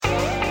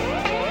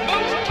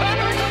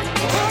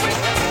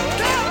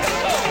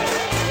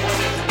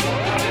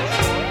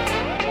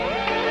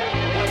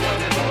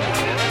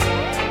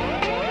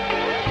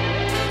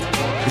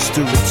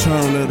the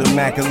return of the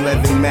Mac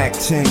 11, Mac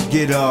 10,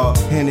 get off.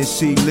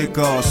 Hennessy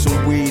liquor,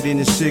 some weed in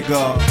a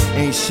cigar.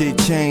 Ain't shit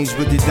changed,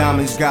 but the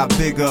diamonds got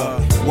bigger.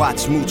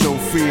 Watch mucho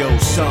frio,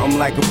 something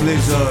like a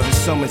blizzard. The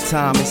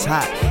summertime is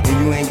hot,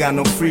 and you ain't got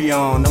no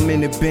Freon. I'm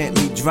in the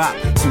Bentley drop,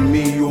 to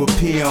me you a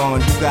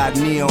peon. You got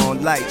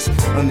neon lights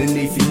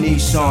underneath your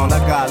Nissan. I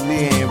got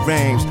Leah and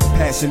Rames,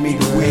 passing me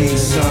the weed,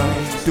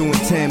 son. Doing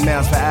 10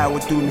 miles per hour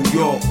through New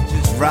York,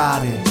 just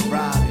riding.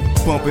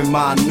 Bumping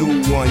my new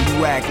one,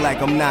 you act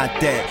like I'm not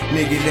that.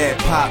 Nigga that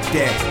pop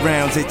that,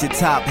 rounds at your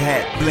top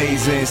hat,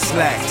 blazer and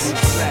slacks.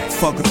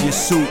 Fuck up your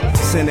suit,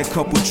 send a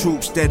couple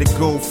troops that'll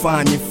go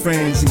find your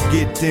friends and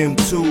get them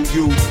to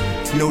you.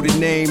 Know the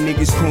name,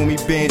 niggas call me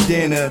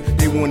Bandana.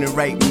 They wanna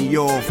write me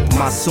off,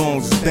 my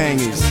songs is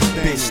bangers.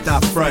 Bitch,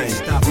 stop frontin'.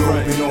 You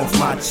open off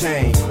my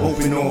chain,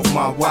 open off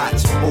my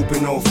watch,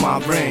 open off my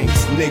rings.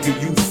 Nigga,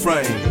 you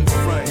frontin'.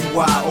 You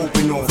wide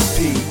open off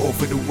P,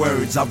 off of the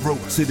words I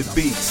wrote to the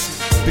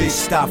beats. Bitch,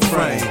 stop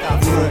frontin'.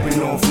 You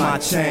open off my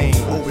chain,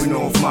 open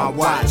off my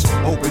watch,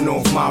 open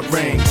off my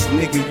rings.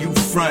 Nigga, you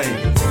frontin'.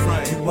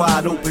 You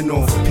wide open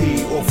off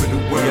P, off of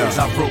the words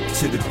I wrote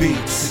to the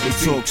beats. They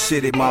talk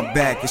shit at my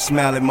back and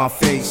smile at my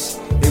face.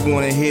 They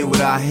wanna hear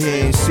what I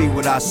hear and see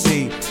what I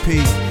see.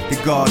 P,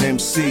 the God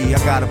MC, I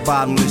got a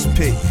bottomless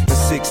pit. The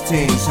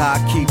 16s, how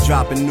I keep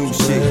dropping new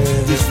shit.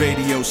 This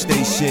radio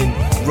station,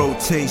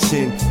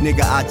 rotation.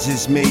 Nigga, I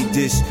just made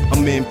this,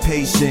 I'm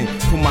impatient.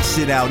 Put my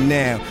shit out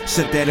now,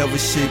 shut that other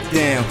shit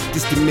down.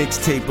 This the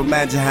mixtape,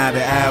 imagine how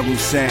the album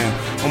sound.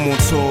 I'm on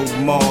tour with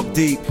Mobb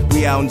Deep,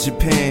 we out in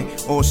Japan,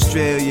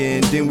 Australia,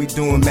 and then we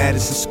doing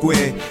Madison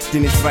Square.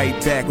 Then it's right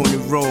back on the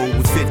road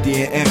with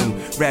 50 and M.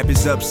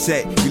 Rappers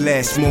upset, we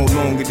last more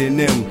longer than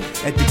them.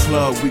 At the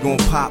club, we gon'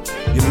 pop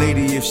your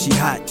lady if she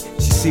hot.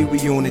 She see we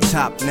on the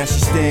top, now she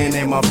staring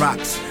at my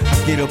rocks.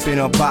 I get up in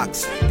her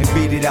box and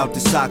beat it out the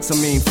socks. I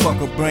mean, fuck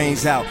her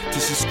brains out.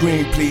 Just a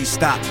scream, please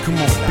stop. Come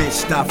on, bitch,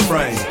 stop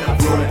frontin'.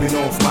 You open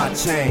off my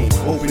chain,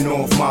 open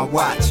off my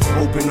watch,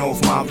 open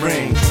off my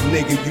rings.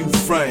 Nigga, you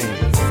frontin'.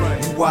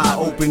 You wide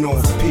open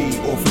off P,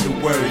 off of the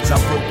words I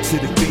wrote to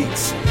the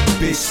beats.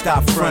 Bitch,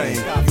 stop frontin'.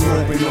 You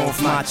open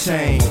off my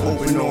chain,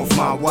 open off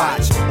my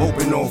watch,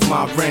 open off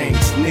my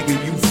rings. Nigga,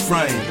 you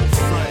frontin'.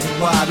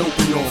 You wide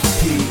open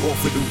off P,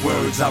 off of the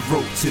words I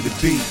wrote to the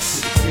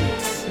beats.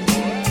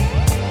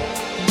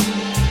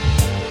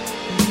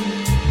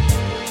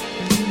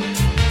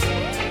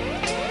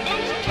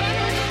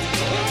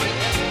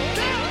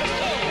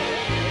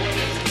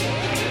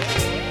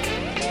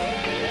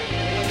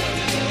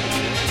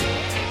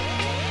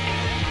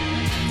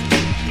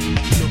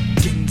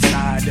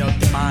 Of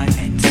the mind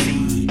and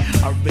see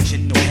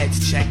original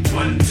heads check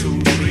 1,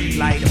 2, 3,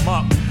 light 'em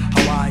up.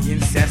 Hawaiian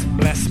says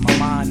bless my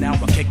mind. Now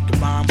I kick the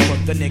rhyme for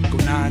the nickel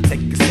 9.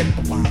 Take a sip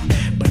of wine,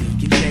 but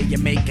he can tell you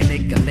make a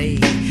nigga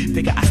late.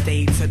 Figure I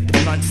stayed to the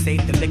blunt,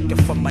 save the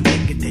liquor for my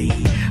nigga day.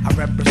 I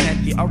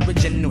represent the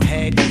original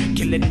head,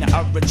 killing the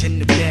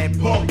original dead.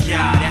 Oh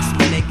yeah, that's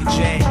my nigga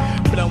Jay.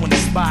 Blowing the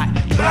spot,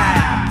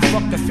 blah.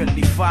 Fuck the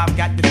Philly 5,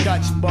 got the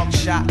Dutch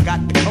buckshot,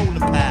 got the cola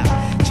pal.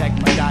 Check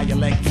my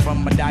dialect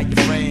from my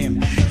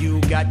diaphragm.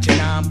 You got your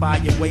 9 by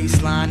your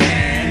waistline,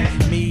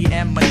 and me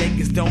and my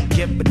niggas don't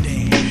give a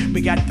damn.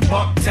 We got the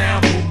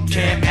Bucktown boot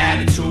camp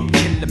attitude,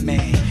 killer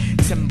man.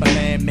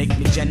 Timberland make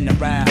me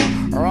general,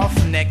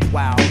 roughneck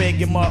wow, big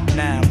him up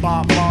now,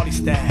 Bob Marley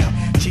style,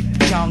 cheap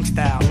Chong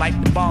style,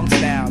 like the bong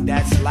style.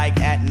 That's like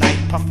at night,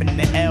 puffing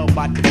the L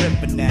by the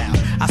river now.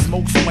 I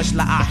smoke so much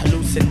like I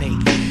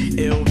hallucinate.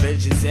 Ill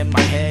visions in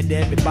my head,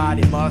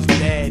 everybody must be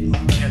dead.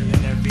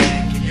 Killing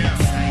everything in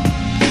sight.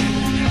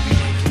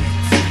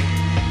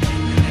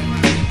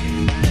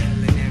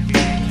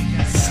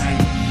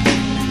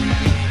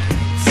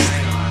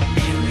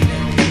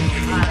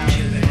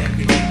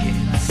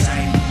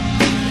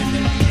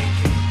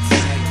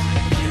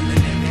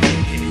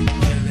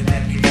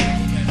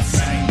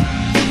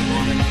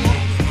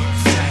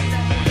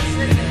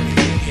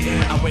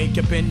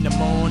 Up in the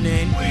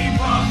morning,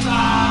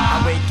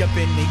 I wake up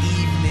in the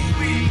evening.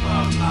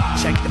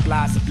 Check the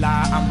blah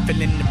supply, I'm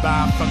feeling the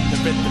vibe from the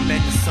rhythm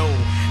and the soul.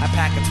 I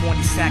pack a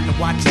 20 sack and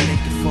watch a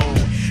nigga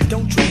fold.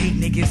 Don't you hate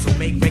niggas who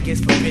make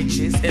records for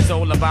bitches? It's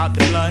all about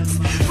the blunts.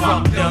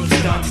 Fuck them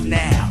stunts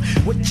now.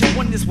 What you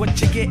want is what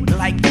you get,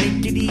 like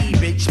Nickety.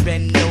 Bitch,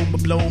 bend over,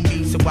 blow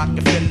me so I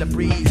can feel the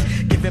breeze.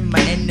 Giving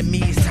my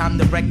enemies time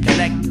to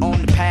recollect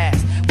on the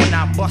past. When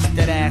I bust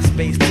that ass,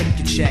 space took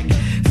the check.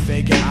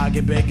 Figure I'll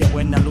get bigger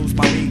when I lose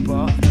my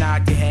reaper.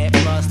 Knock your head,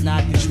 plus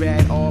knock your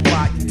dread, all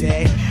by your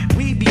dead.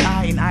 We be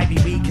I and I be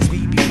we, cause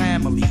we be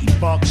family.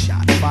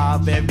 Buckshot,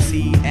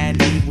 5MC and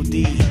Evil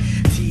D.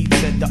 T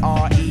to the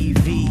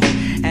R-E-V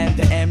and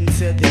the M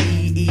to the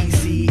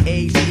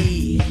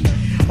E-E-C-H-E.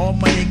 All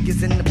my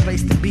niggas in the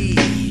place to be.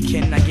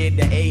 Can I get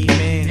the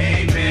amen?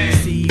 Amen.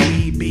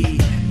 C-B-B.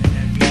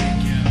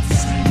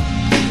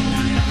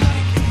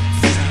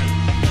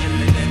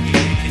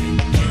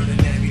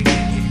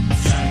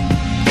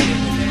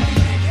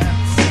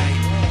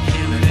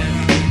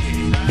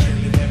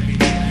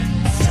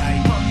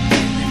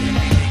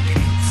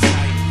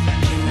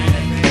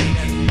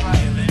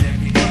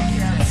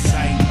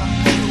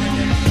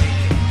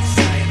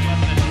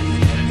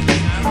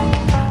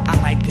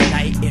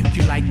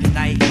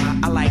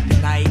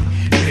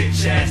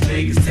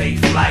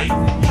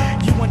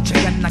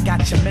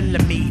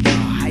 millimeter.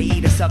 I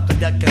eat a sucker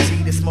duck and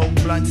see the smoke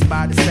blunts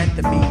by the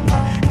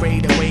centimeter.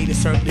 Great way to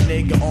serve the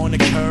nigga on the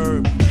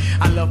curb.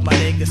 I love my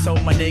niggas, so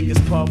my niggas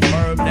puff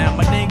herb. Now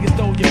my niggas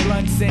throw your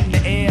blunts in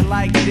the air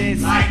like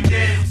this.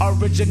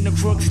 Original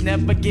crooks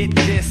never get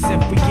this.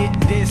 If we get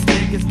this,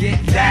 niggas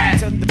get that.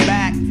 To the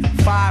back,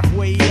 5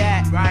 where you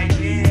at? Right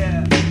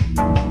here.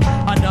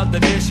 Another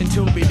mission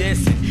to be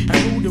dissing.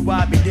 And who do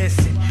I be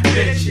dissing?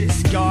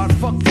 Bitches, God,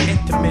 fuck the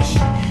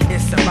intermission.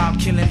 It's about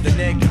killing the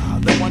nigga,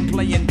 the one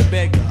playing the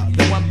bigger,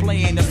 the one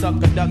playing the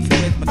sucker ducks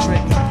with my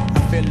trigger. I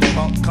feel the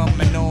pump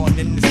coming on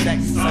in the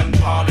sex, sun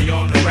party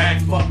on the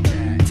rack. Fuck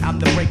that, time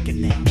to break it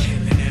now.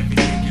 Killing every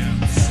nigga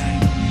the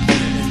same.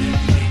 Killing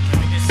every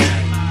nigga the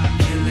same.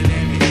 Killing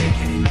every nigga.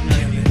 Killing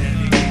every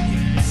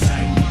nigga the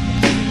same.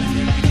 Killing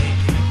every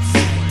nigga the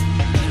same.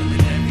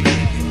 Killing every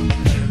nigga.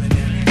 Killing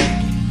every nigga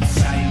the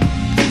same.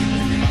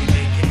 Killing every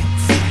nigga the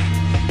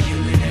same.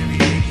 Killing every nigga. Killing every nigga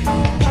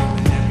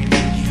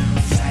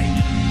the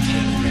same.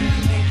 Killing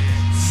every nigga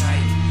the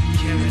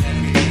same. Killing every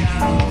nigga the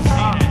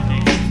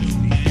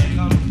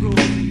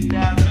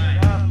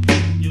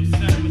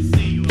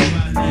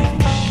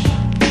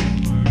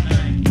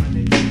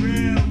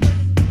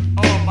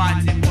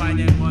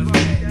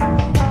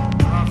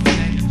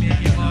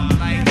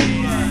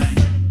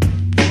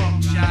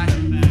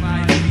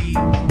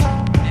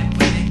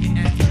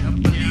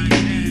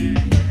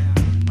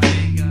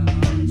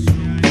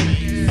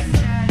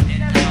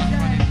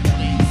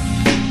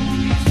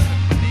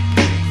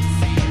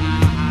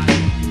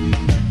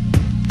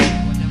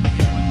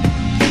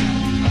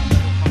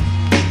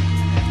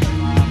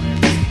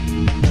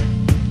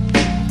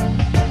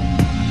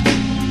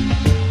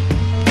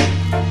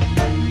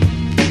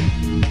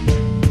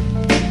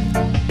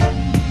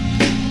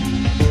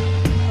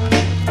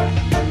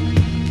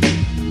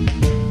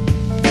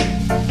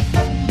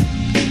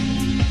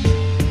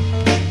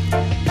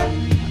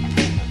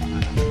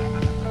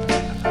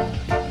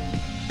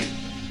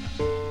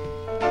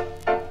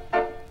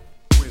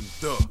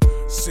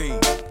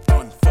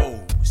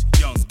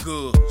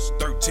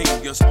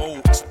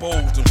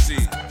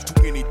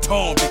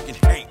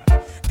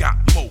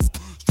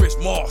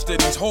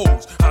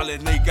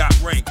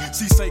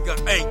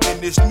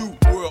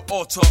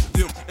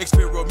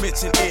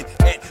Experimenting in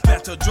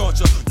Atlanta,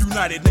 Georgia,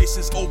 United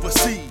Nations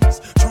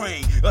overseas.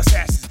 Train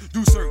assassins,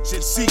 do search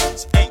and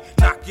seize. Ain't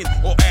knocking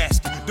or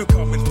asking. They're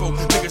coming for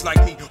niggas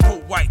like me, for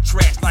white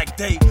trash like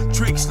Dave,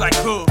 tricks like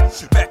her.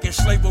 Back in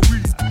slavery,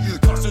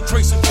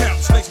 concentration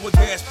camps, slaves with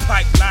gas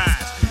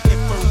pipelines.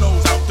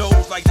 Infernos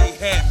outdoors like they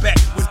had back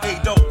when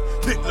Adolf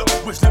Hitler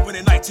was living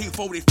in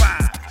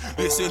 1945.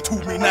 Listen to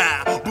me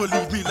now,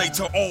 believe me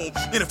later on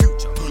in the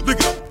future.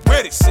 Look at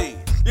where it said.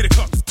 In the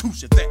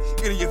Constitution that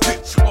in the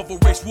event of a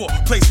race war,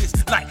 places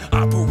like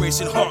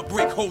Operation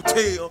Heartbreak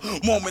Hotel,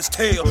 Mormon's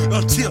Tale,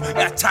 until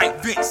that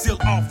tight vent seal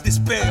off this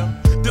spell.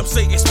 Them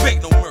say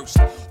expect no mercy.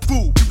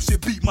 Fool, you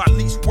should be my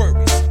least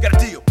worries. Gotta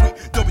deal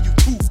with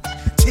W2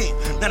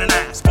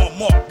 1099s on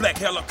marked black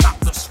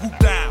helicopters swoop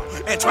down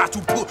and try to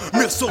put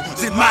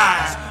missiles in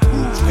mines.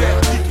 Who's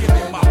that peeking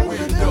in my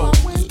window?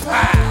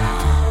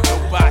 Ah,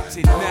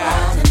 nobody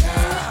now.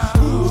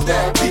 Who's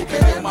that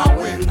peeking in my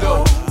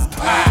window?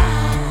 Ah.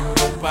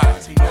 Me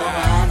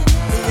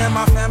and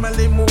my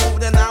family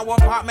moved in our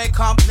apartment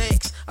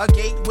complex. A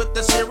gate with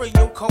the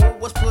serial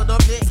code was put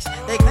up next.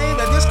 They claim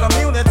that this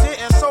community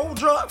is so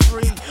drug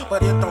free,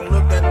 but it don't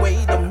look that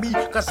way to me.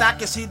 Cause I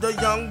can see the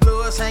young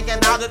bloods hanging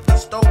out at the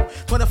store.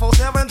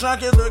 24/7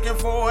 junkies looking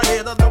for a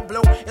hit of the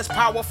blow. It's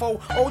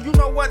powerful. Oh, you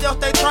know what else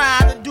they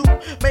trying to do?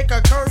 Make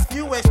a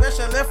curfew,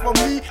 especially for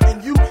me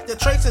and you. The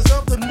traces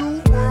of the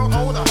new world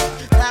order.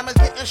 Time is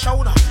getting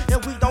shorter.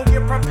 If we don't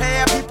get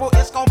prepared, people,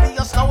 it's gonna be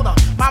a slaughter.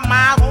 My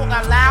mind won't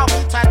allow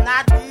me to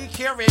not be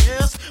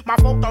curious. My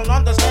folk don't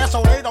understand,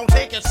 so they don't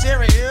take it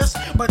serious.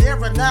 But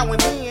every now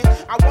and then,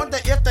 I wonder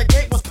if the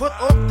gate was put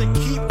up to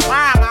keep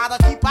crime out or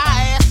keep our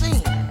ass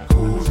in.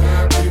 Who's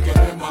that peeking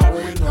in my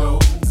window?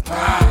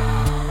 Ah,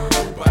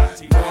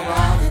 nobody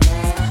there.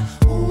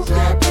 Who's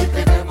that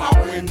peeking in my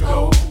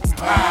window?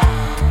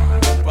 Ah,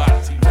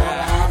 nobody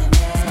there.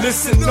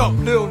 Listen up,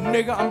 little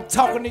nigga, I'm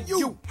talking to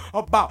you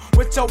about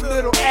what your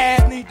little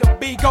ass need to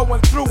be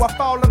going through. I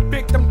fall a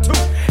victim too,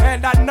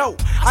 and I know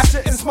I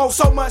shouldn't smoke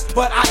so much,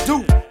 but I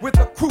do. With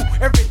a crew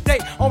every day,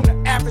 on the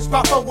average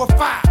about 4 or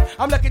 5.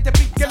 I'm lucky to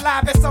be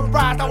alive at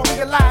sunrise. I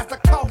realize the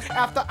cost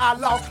after I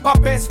lost my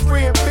best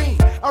friend Bean.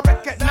 I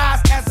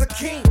recognize as a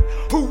king.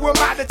 Who am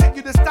I to tell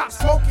you to stop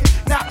smoking?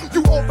 Now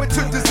you open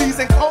to disease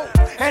and cold,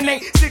 and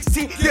ain't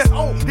 16 years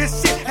old. This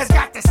shit has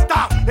got to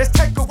stop. Let's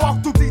take a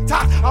walk through the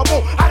top. I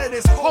want out of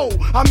this hole.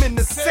 I'm in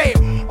the cell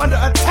under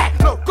attack.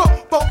 Look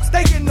up, folks,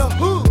 stay in the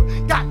hood.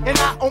 Got an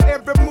eye on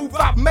every move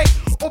I make.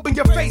 Open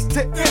your face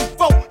to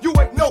info. You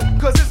ain't know,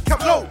 cause it's come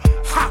low.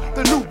 Ha,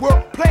 the new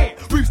world plan.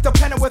 Reach the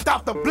planet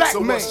without the black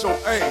so man. So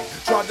what's your aim?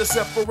 Try to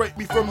separate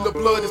me from the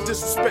blood is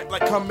disrespect,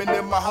 like coming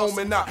in my home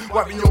and not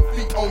wiping your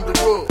feet on the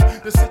rug.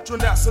 The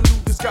citronelle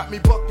salute has got me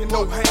bucking,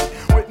 no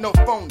hang with no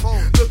phone.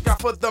 Look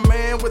out for the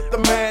man with the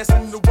mask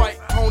and the white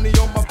pony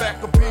on my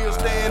back of bills,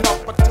 staying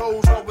off my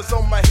toes, always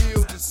on my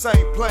heels, the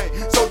same plane.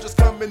 Soldiers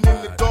coming in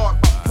the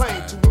dark by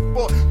plane to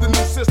enforce the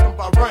new system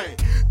by rain.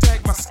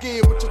 Tag my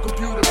skin with your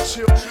computer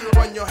chip.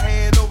 Run your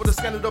hand over the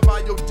scanner to buy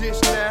your dish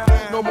now.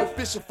 No more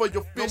fishing for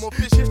your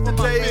fish. It's the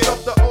days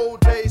of the old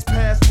days,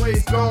 past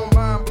ways gone,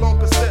 mind blown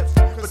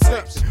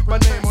perception. My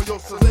name on your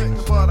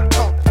selector, but I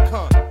caught the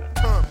con.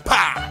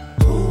 Pow!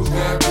 Who's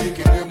that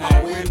peeking in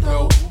my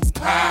window?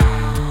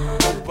 Pow!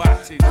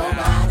 Nobody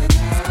now.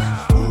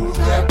 Who's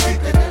that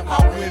peeking in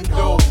my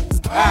window?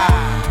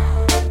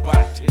 Pow!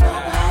 Nobody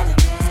now.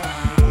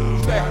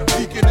 Who's that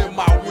peeking in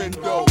my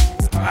window?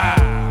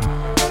 Pow!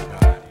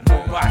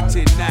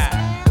 Nobody now.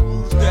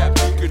 Who's that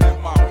peeking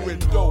in my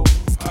window?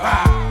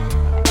 Pow!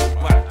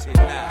 Nobody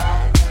now.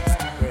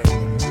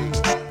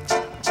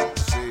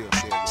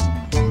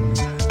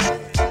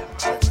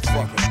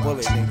 Fucking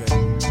bullet, nigga.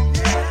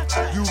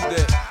 You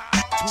that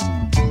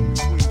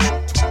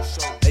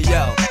hey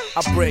yo,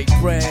 I break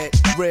bread,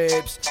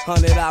 ribs,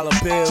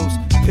 $100 bills,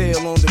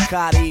 pill on the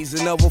Cotties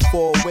and other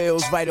 4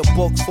 wheels. Write a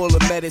book full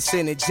of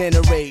medicine and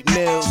generate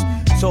mills.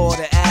 Tour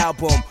the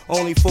album,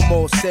 only for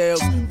more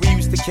sales. We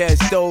used to catch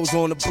those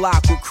on the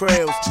block with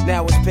krills.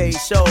 Now it's paid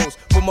shows,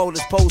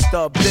 promoters post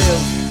up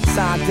bills.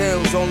 Sign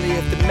deals only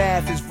if the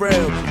math is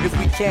real. If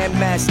we can't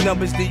match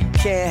numbers, then you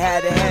can't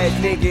have the head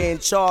nigga in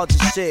charge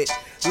of shit.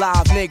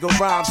 Live nigga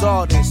rhymes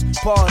artists,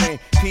 pardon.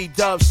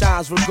 P-Dub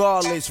shines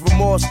regardless,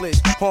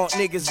 remorseless. Haunt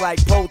niggas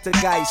like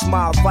poltergeist.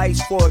 My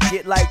advice for a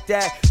get like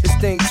that is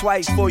think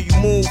twice before you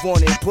move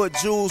on it. Put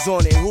jewels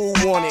on it, who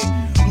want it?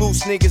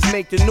 Loose niggas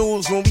make the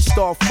news when we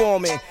start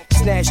forming.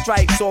 Snatch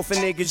stripes off a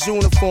niggas'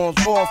 uniforms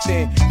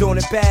often. Doing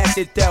it past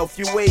itself,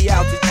 you way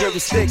out the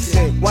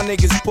jurisdiction. Why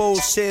niggas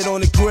bullshit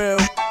on the grill?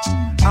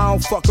 I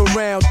don't fuck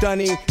around,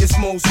 Dunny. It's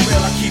most real,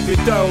 I keep it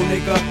thorough,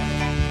 nigga.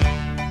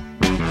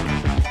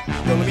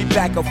 Yo, let me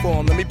back up for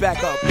him, let me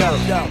back up,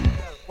 yo.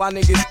 Why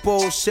niggas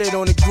bullshit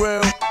on the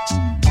grill?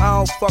 I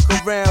don't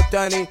fuck around,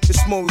 Dunny,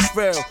 it's most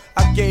real.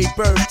 I gave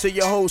birth to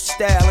your whole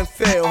style and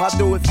feel. How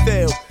do it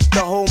feel? To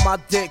hold my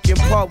dick in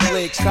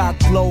public, cock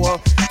blower,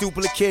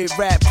 duplicate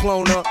rap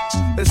cloner.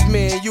 Let's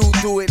me and you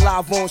do it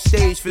live on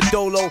stage for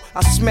Dolo.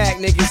 I smack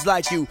niggas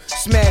like you,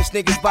 smash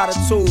niggas by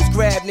the tools,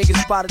 grab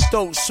niggas by the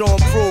throat, show 'em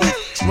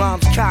prove.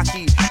 Rhymes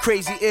cocky,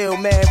 crazy ill,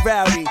 mad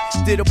rowdy.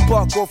 Did a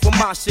buck off of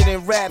my shit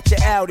and rap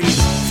to Audi.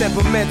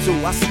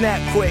 Temperamental, I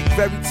snap quick,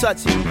 very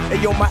touchy.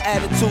 And yo, my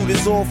attitude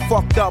is all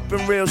fucked up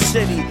and real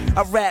shitty.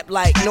 I rap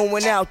like no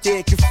one out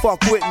there can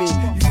fuck with me.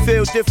 You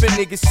feel different,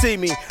 niggas see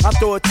me. I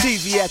throw a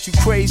TV at you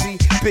crazy.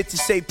 Bitches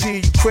say P,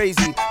 you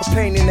crazy. A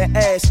pain in the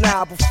ass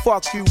now, but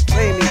fuck you,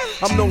 pay me.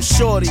 I'm no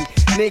shorty,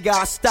 nigga,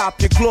 I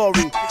stop your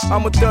glory.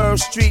 I'm a third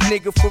street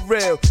nigga for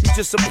real. You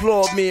just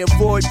applaud me,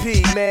 avoid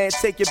P, man.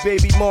 Take your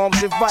baby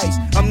mom's advice.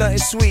 I'm nothing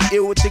sweet,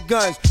 ill with the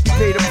guns. You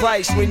pay the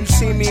price when you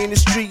see me in the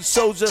street,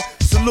 soldier.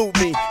 Salute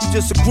me, you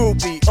just a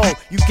groupie. Oh,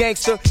 you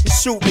gangster, you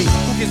shoot me.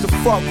 Who gives a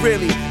fuck,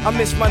 really? I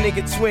miss my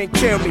nigga Twin,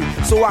 kill me.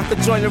 So I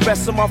could join the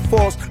rest of my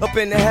force up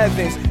in the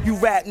heavens. You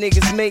rap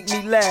niggas make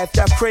me laugh,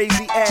 that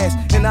crazy ass.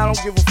 And I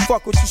don't give a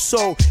fuck what you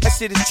sold. That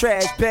shit is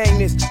trash, bang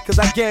this, cause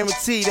I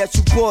guarantee that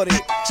you bought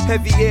it.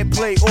 Heavy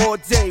airplay all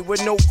day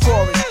with no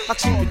chorus. I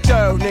keep it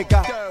thorough,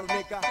 nigga.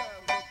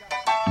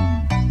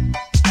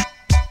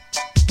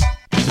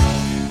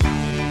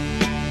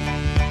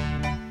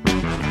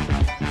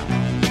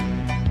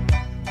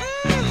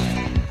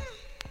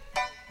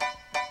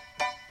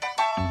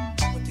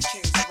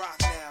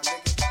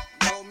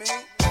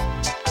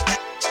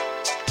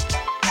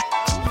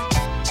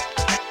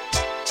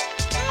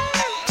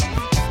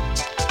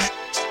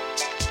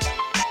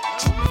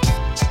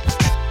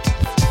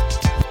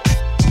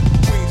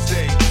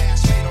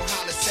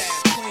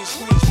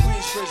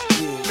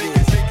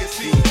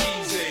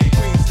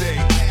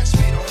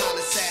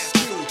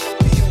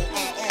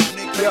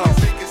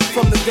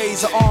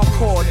 Days of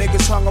encore,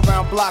 niggas hung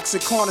around blocks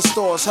at corner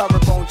stores,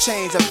 herringbone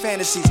chains and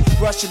fantasies,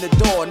 rushing the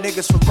door.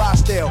 Niggas from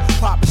Rochdale,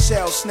 popping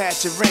shells,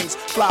 snatching rings,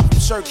 fly from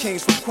Shirt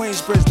Kings from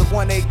Queensbridge to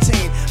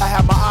 118. I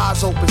had my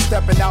eyes open,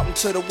 stepping out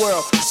into the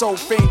world, so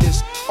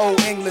fiendish.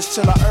 Old English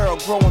till I Earl,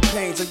 growing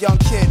pains. A young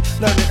kid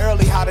learning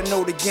early how to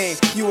know the game.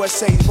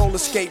 USA's roller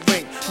skate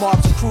rink,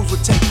 Marbs and crews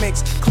would take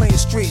minks, clean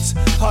streets,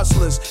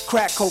 hustlers,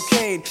 crack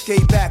cocaine.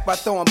 Gave back by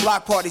throwing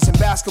block parties and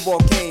basketball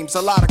games.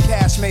 A lot of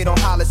cash made on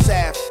Hollis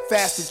Ave,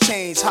 fast to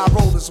change. High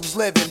rollers was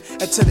living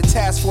until the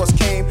task force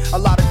came. A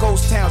lot of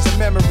ghost towns and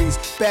memories,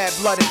 bad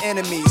blood and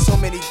enemies. So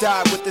many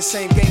died with the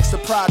same gangster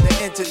pride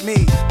that entered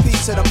me.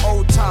 Peace to them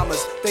old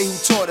timers, they who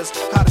taught us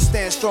how to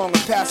stand strong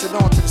and pass it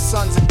on to the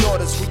sons and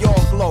daughters. We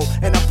all glow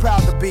and and I'm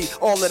proud to be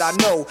all that I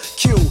know.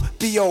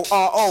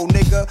 Q-B-O-R-O,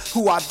 nigga,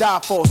 who I die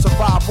for,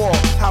 survive all.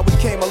 How we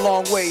came a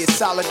long way is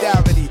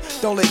solidarity.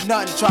 Don't let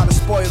nothing try to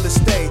spoil this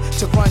day.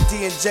 To run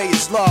D&J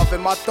is love,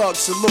 and my thugs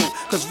salute.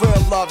 Cause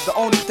real love, the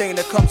only thing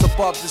that comes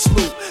above this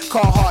loop.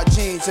 Carhartt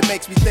jeans, it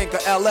makes me think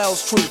of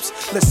LL's troops.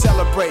 Let's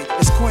celebrate,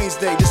 it's Queen's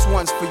Day, this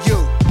one's for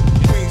you.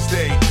 Queen's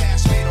Day.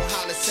 Cash made on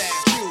Hollisat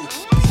Q.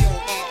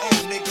 B-O-R-O,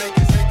 nigga,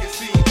 make it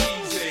seem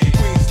easy.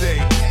 Queen's Day.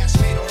 Cash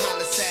made on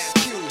Hollisat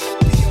Q.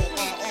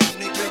 B-O-R-O,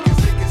 nigga,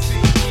 make it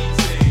seem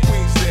easy.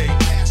 Queen's Day.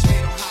 Cash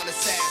made on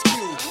Hollisat Q.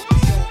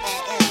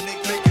 B-O-R-O,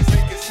 nigga,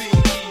 make it seem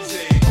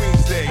easy.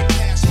 Queen's Day.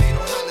 Cash made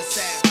on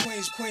Hollisat.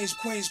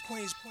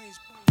 Queens.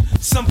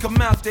 Some come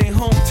out their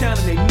hometown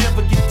and they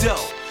never get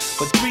dough.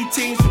 But 3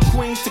 teams from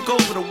Queens took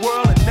over the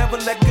world and never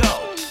let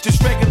go.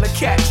 Just regular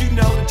cats, you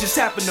know, that just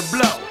happen to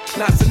blow.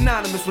 Not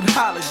synonymous with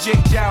Holla,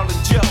 Jake, Daryl,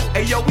 and Joe.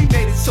 Hey yo, we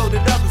made it so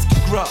that others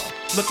could grow.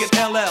 Look at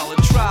LL, a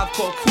Tribe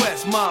Called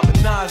Quest, Mob,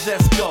 and Nas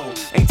Esco.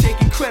 Ain't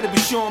taking credit, but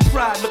showing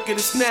pride, look at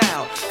us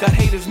now. Got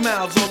haters'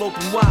 mouths all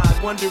open wide,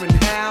 wondering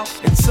how.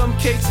 In some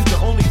cases, the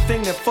only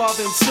thing that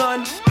father and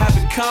son have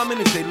in common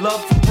is they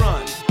love to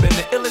run. Been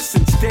the illest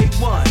since day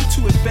one,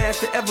 too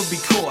advanced to ever be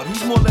caught.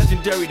 Who's more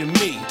legendary than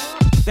me?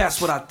 That's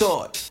what I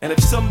thought. And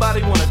if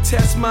somebody wanna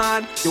test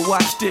mine, you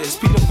watch this.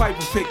 Peter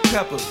Piper picked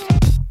peppers.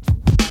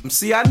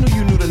 See, I knew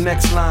you knew the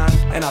next line,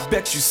 and I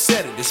bet you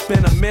said it. It's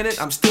been a minute,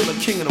 I'm still the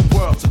king of the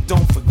world, so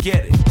don't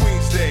forget it.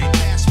 Queen's Day.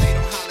 Cash made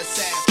on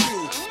Hollisat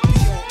Q.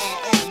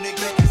 B-O-R-O,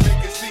 nigga,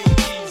 Make it seem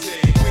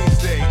easy. Queen's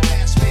Day.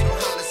 Cash made on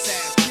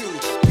Hollisat Q.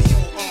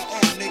 B-O-R-O,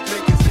 nigga,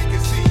 Make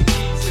it seem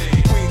easy.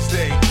 Queen's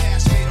Day.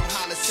 Cash made on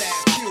Hollisat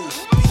Q.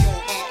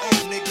 B-O-R-O,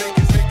 nigga,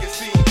 Make it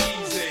seem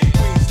easy.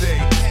 Queen's Day.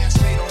 Cash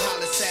made on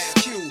Hollisat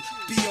Q.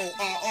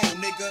 B-O-R-O,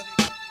 nigga.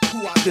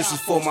 This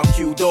is for my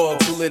Q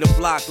dogs who lit a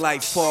block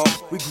like Park.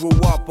 We grew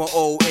up on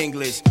Old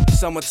English.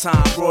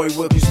 Summertime, Roy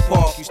Wilkins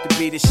Park used to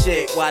be the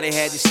shit. Why they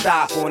had to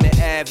stop on the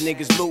Ave,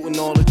 niggas looting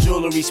all the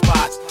jewelry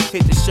spots.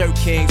 Hit the Shirt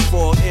Kings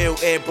for ill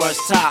airbrush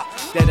top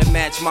that'll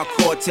match my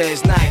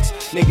Cortez Nights.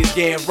 Niggas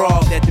getting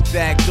robbed at the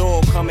back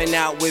door, coming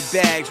out with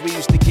bags. We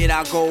used to get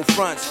our gold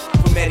fronts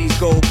from Eddie's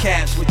gold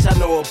caps, which I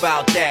know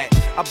about that.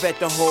 I bet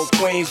the whole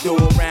Queens do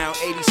around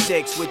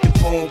 86 with the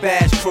Boom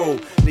Bash crew.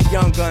 The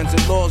Young Guns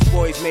and Lost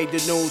Boys made the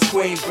news,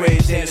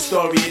 Queensbridge, and the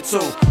story is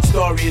true.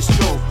 Story is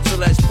true. So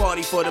let's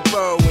party for the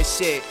borough and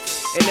shit.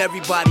 And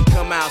everybody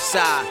come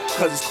outside,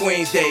 cause it's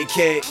Queen's Day,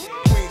 kid.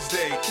 Queen's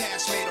Day.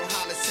 Cash made on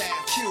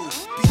Hollisat Q.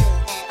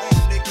 B-O-R-O,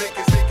 nigga,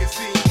 Make it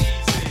seem easy.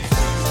 Queen's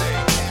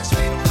Day. cash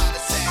made on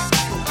Hollisat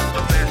Q.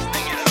 The best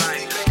thing in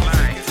life is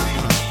life.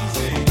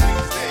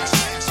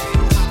 Cash made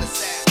on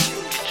Hollisat Q.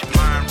 Get your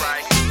mind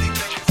right,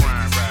 get your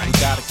grind right. We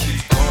gotta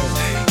keep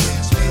going.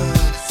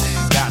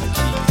 Gotta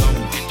keep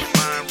going. Get your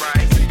mind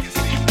right, get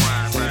your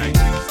grind right.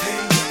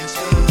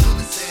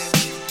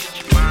 Get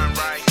your mind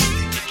right,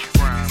 get your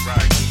grind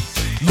right.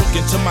 Look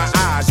into my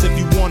eyes if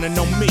you wanna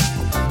know me.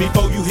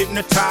 Before you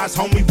hypnotize,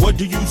 homie, what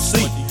do you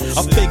see?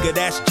 A figure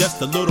that's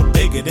just a little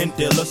bigger than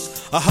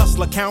dealers. A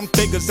hustler counting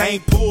figures,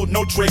 ain't pulled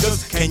no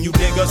triggers. Can you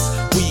dig us?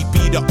 We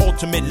be the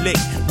ultimate lick.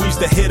 We's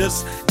the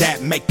hitters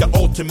that make the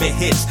ultimate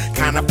hits.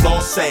 Kinda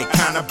floss say,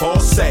 kinda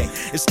boss say.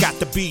 It's got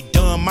to be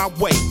done my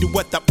way. Do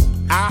what the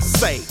I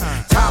say.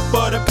 Top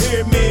of the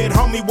pyramid,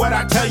 homie, what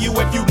I tell you.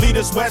 If you lead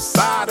us west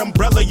side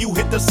umbrella, you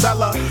hit the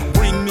cellar.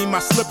 Bring me my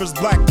slippers,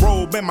 black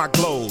robe, and my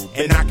globe,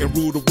 and I can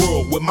rule the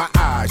world with my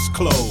eyes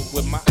closed.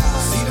 With my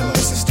eyes. See the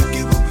missus to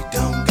get what we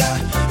don't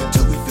got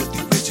until we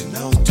filthy rich and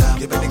on top.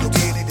 You better go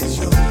get it, it's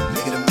you.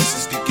 Nigga, the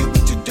missus to get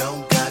what you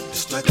don't got. The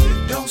struggle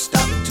that don't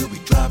stop until we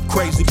drop.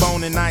 Crazy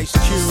Bone and Ice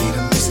Cube. See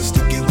the missus to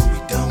get what we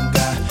don't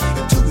got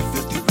until we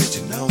filthy rich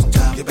and on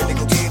top. You better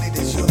go get it,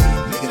 it's you.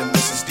 Nigga, the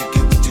missus to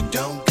get what you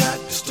don't got.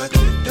 The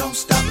struggle that don't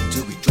stop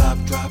until we drop.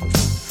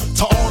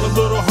 To all the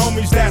little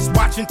homies that's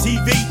watching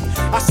TV,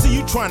 I see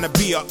you trying to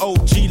be an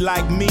OG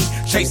like me,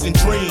 chasing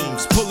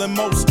dreams, pulling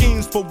more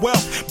schemes for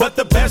wealth. But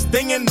the best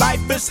thing in life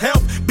is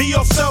health. Be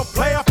yourself,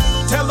 player.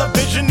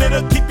 Television,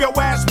 it'll keep your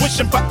ass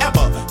wishing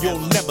forever. You'll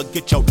never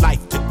get your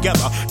life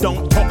together.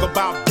 Don't talk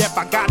about death,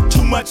 I got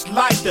too much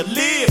life to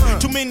live.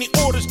 Too many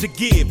orders to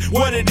give.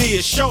 What it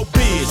is,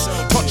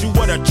 showbiz. Taught you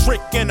what a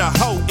trick and a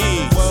hoe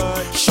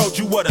is. Showed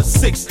you what a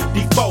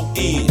 6'4"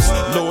 is.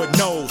 Lord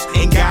knows,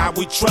 in God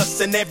we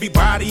trust, and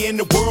everybody in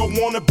the world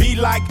wanna be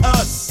like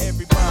us.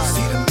 Everybody.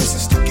 See the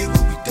missus to get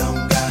what we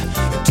don't got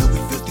until we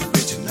filthy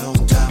rich and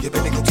on top. You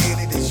better go get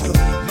it, it's you.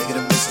 Nigga,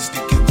 the missus to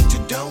get what you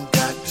don't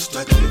got. The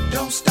struggle that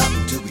don't stop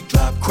until we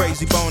drop.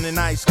 Crazy Bone and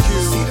Ice Cube.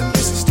 See the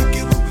missus to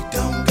get what we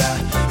don't got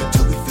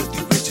until we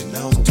filthy rich and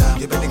on top.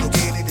 You better go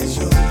get it, it's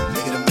you.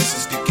 Nigga, the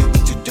missus to get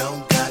what you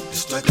don't got. The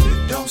struggle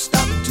that don't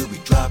stop until we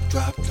drop.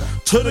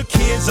 To the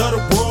kids of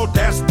the world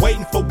that's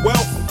waiting for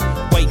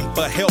wealth, waiting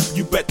for help,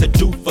 you better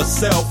do for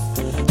self.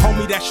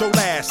 Homie, that's your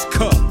last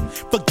cup.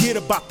 Forget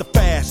about the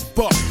fast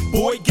buck.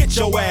 Boy, get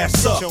your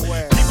ass up.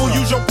 People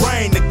use your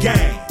brain to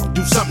game.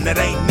 Do something that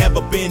ain't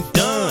never been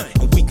done,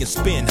 and we can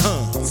spin,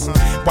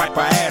 huh? Wipe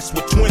our ass fast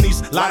with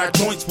 20s, lot of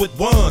joints with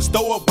ones.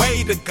 Throw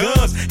away the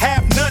guns,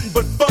 have nothing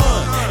but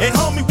fun. And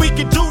homie, we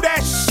can do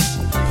that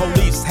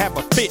Police have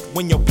a fit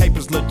when your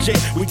paper's legit.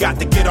 We got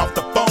to get off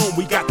the phone,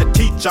 we got to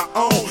teach our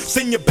own.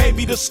 Send your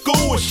baby to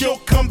school and she'll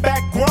come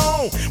back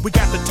grown. We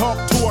got to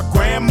talk to our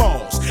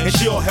grandmas, and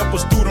she'll help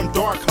us through them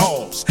dark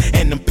halls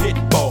and them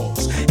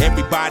pitfalls.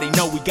 Everybody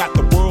know we got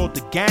the world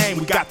to gain.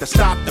 We got to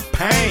stop the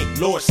pain,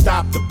 Lord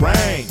stop the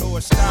rain.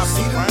 Lord stop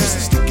the rain. This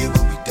is to get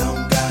what we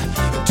don't got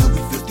until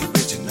we filthy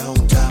rich and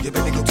on top. You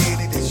better go get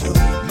it, it's you.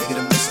 Nigga,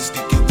 the message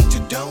to get what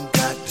you don't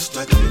got. The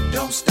struggle that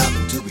don't stop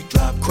until we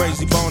drop.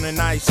 Crazy Bone and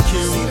Ice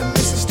Cube. See the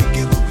message to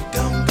get what we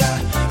don't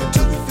got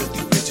until we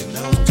filthy rich and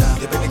on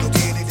top. You better go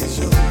get it, it's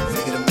you.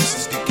 Nigga, the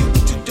message to get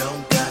what you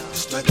don't got. The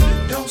struggle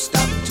that don't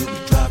stop until we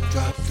drop.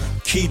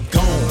 Keep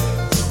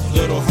going,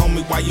 little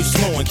homie, why you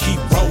slowing? Keep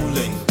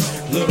rolling,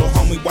 little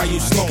homie, why you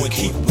slowing?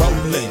 Keep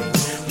rolling,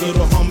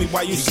 little homie,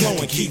 why you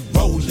slowing? Keep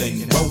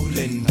rolling,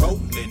 rolling,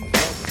 rolling.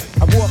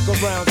 I walk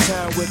around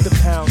town with the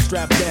pound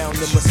strapped down to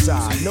my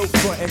side. No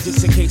frontin'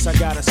 just in case I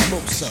gotta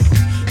smoke some.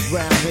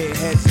 Round here,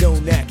 heads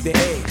don't act the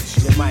age.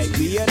 There might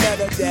be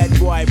another dead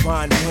boy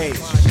on page.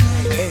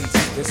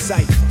 Into the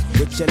cipher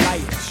with your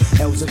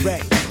lighter. L's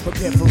array,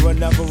 prepare for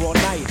another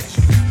all-nighter.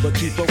 But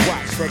keep a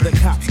watch for the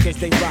cops, case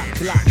they rock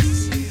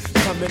blocks.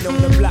 Coming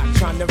on the block,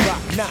 trying to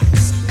rock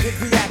knots. If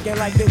we acting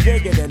like they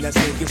bigger than us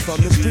niggas from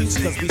the streets,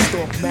 cause we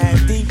stalk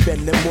mad deep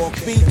and them walk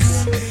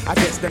beats. I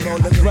guess them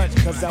on the grudge,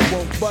 cause I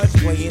won't budge.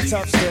 Playing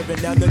tough,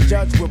 staring down the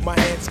judge with my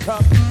hands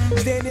cupped.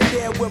 Standing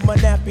there with my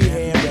nappy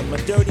hair and my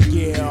dirty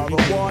gear. All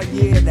the war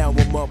year, now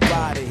I'm up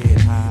out of here.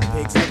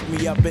 Pigs lift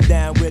me up and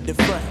down with the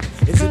front.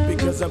 Is it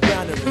because I'm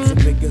down or is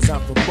it because I'm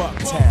from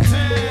Bucktown?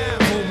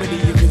 Home of the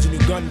original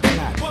gun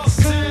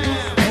clappers.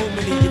 Home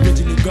of the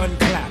original gun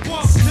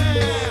clappers.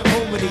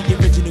 Home of the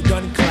original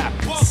gun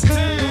clappers.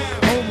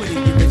 Home of the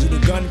original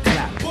gun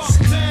clappers.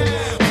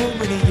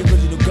 Home of the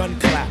original gun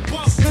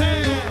clappers.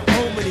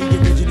 Home of the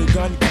original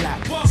gun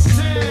clappers.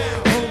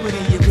 Home of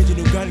the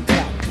original gun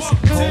clappers.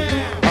 Home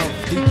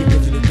of the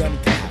original gun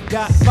clappers.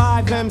 Got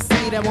 5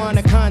 MC that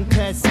wanna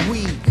contest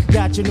weed.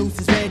 Got your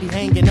nooses ready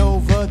hanging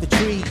over the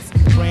trees.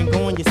 Bring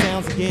on your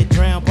sounds and get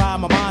drowned by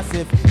my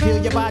massive.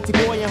 Kill your body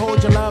boy and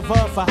hold your love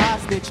up for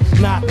hostage.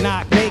 Knock,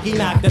 knock, nigga,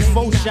 knock, that's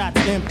 4 shots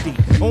empty.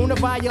 On a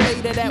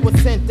violator that was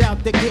sent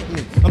out to get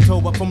me. I'm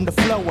told up from the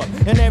flow up,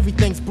 and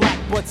everything's black,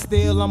 but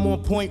still I'm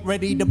on point,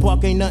 ready to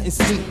buck, ain't nothing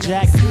sweet,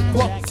 Jack.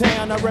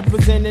 Bucktown, I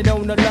represented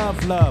on the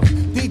love.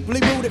 Deeply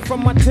rooted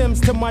from my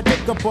Timbs to my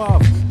dick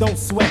above. Don't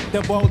sweat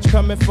the bulge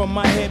coming from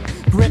my hip.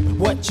 Grip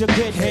what you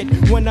get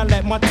hit when I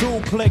let my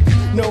tool click.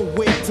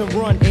 Nowhere to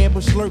run,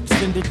 ambush lurks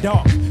in the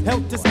dark.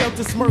 Helter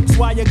skelter smirks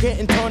while you're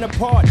getting torn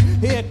apart.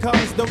 Here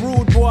comes the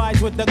rude boys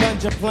with the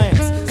ganja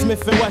plants.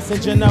 Smith and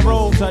Wesson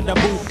generals of the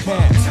boot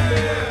camps.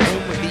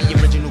 Home with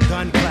the original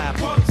gun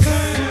clappers.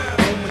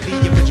 Home with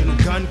the original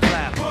gun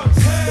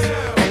clappers.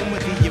 Home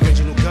with the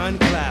original gun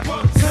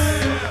clappers.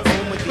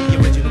 Home with the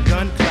original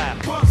gun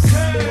clappers.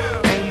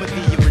 Home with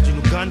the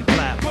original gun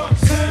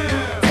clappers.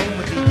 Home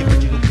with the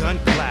original gun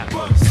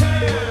clappers.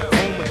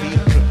 Home with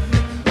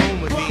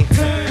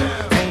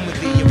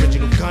the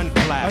original gun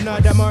clappers.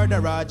 Another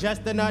murderer,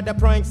 just another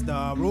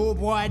prankster. Rude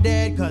boy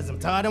dead, cause I'm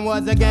taught him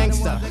was a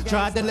gangster.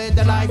 Tried to live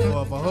the life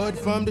of a hood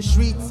from the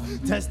streets.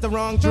 Test the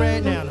wrong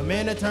dread, now I'm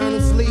in eternal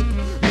sleep.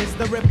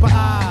 Mr. Ripper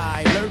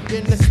Eye, lurk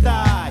in the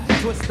sty.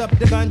 Twist up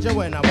the ganja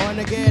when I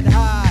wanna get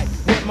high.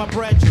 With my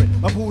brethren,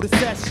 a Buddha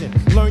session.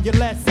 Learn your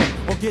lesson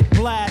or get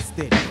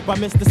blasted by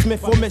Mr.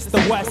 Smith or Mr.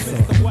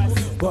 Wesson.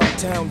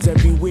 Bucktown's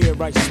everywhere,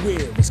 I swear,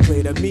 it's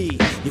clear to me.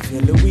 You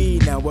feel the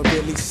weed, now I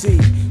really see.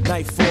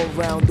 Nightfall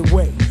round the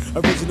way,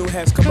 original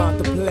has come out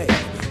to play.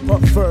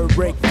 Puff fur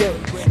break through,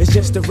 it's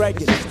just the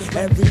regulars.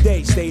 Every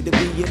day, stay to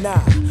be and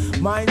I.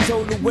 Mind's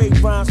all the way,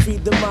 rhymes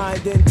feed the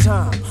mind in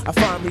time. I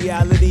find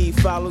reality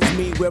follows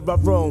me where I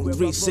roam.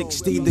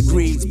 360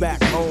 degrees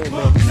back home.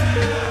 Home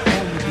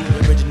with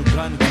the original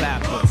gun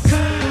clappers.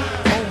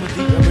 Home with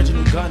the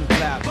original gun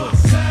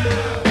clappers.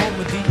 Home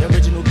with the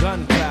original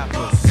gun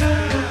clappers.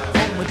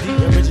 Home with the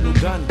original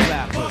gun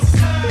clappers.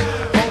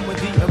 Home with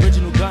the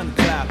original gun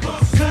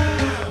clappers.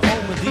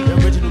 Home with the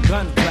original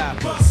gun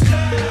clappers.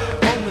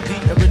 Home with the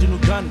original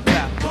gun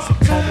clappers.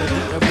 Home with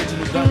the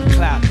original gun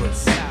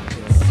clappers.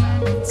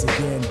 Once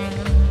again,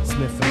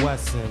 Smith and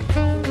Wesson,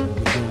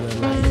 we do it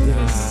like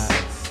this.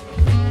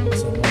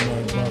 So my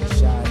man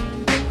Buckshot.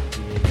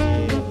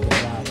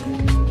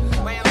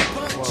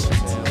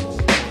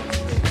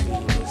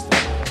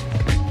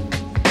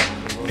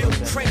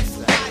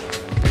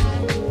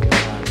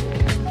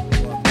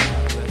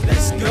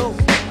 Let's go.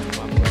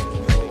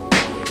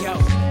 Yo,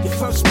 your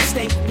first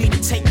mistake would be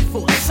to take me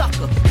for a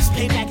sucker. This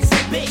payback is a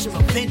bitch, and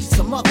revenge is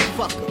a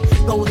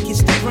motherfucker. Go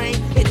against the grain,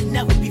 it'll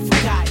never be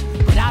forgotten.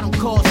 But I don't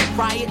cause a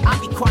riot, I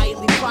be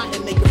quietly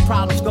plotting, making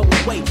problems go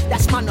away.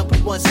 That's my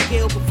 #1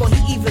 skill. Before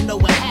he even know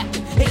what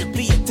happened, it'll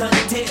be a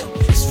done deal.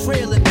 It's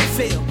real in the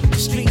field, the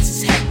streets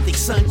is hectic,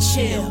 son,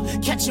 chill.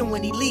 Catch him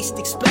when he least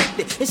expect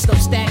it. It's no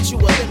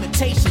statute of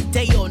limitation,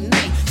 day or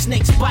night.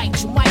 Snakes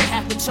bite, you might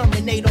have to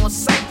terminate on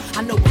sight.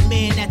 I know a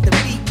man at the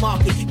beat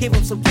Give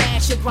him some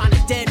cash and grind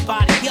a dead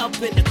body up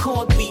in the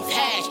corned beef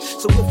hash.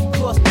 So if you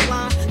cross the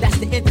line, that's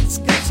the end of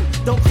discussion.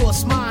 Don't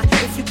cross mine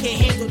if you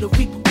can't handle the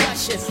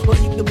repercussions. Or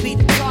you can be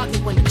the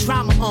target when the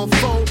drama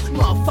unfold.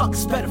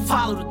 Motherfuckers better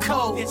follow the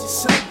code. There's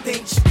just some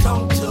things you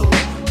don't do,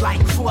 like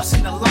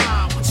crossing the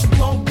line. What you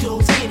won't do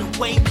is get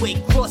away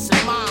with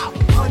crossing mine.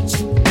 Hunt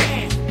you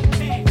down.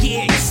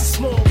 Yeah, it's a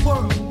small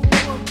world.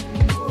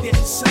 There's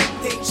just some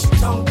things you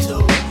don't do,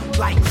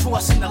 like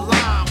crossing the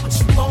line. What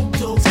you won't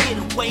do is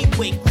get away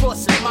with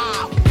crossing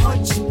mine.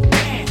 Hunt you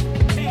down.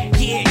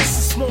 Yeah, it's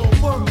a small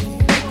world. You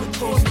can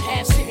cross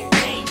past it.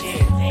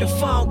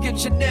 If I don't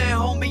get you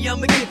now, homie,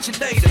 I'ma get you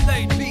later.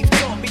 Beef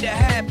taught me to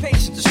have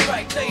patience to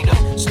strike later.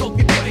 Scope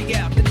your play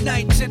out, the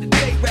night to the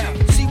day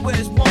route. See where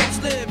his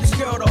moms live, his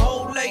girl, the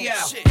whole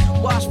layout.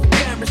 Watch for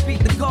cameras, beat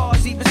the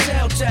cars, even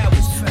cell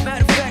towers.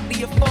 Matter of fact,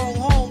 leave your phone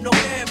home, no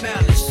air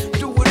malice.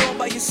 Do it all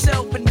by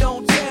yourself and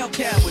don't tell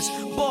cowards.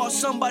 Bar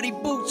somebody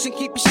boots and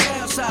keep your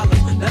shells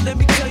hollow. Now let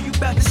me tell you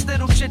about this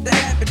little shit that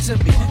happened to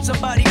me.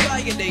 Somebody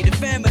violated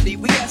family,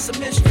 we got some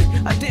history.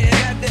 I didn't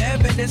have the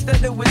evidence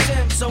that it was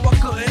him, so I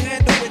couldn't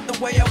handle it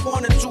the way I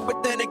wanted to.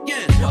 But then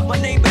again, my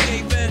neighbor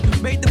gave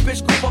in, made the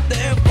bitch group up the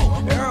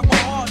info. It hurt my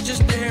heart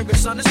just to hear it,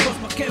 son, this was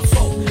my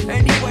kinfolk.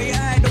 Anyway, I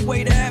had to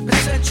wait a half a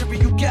century.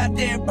 You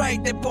goddamn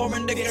right, they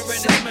pouring nigga in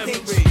his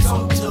memories.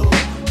 Don't do,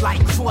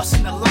 like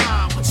crossing the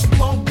line. What you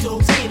won't do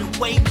is get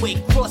away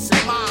with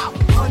crossing mine.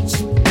 Hunt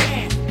you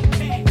down.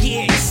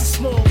 Yeah, it's a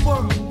small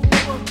world.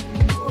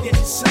 There's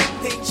just some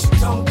things you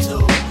don't do,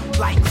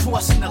 like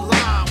crossing the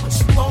line. What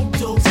you won't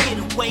do is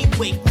get away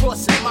with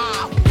crossing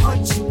mine.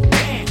 Hunt you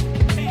down.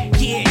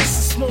 Yeah, it's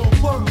a small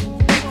world. You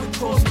can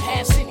cross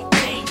past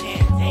anything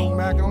now. Oh,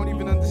 Mac, I don't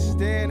even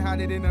understand how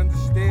they didn't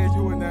understand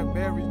you in that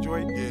Barry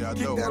joint. Yeah, I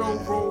Get know. that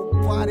old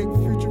robotic,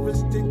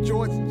 futuristic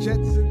George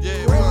Jetson.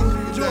 Yeah,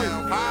 crazy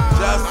joint.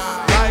 just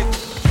like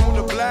through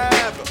the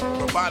blab,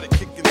 robotic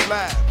kicking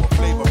flab, or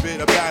flavor bit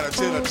of batter,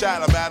 chitter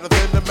chatter, matter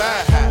than the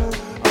Mad Hatter.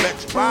 I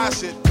let you buy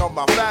shit, come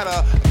by fatter.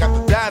 I got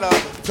the data,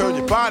 turn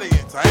your body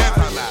into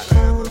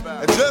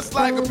antimatter. And just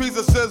like a piece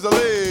of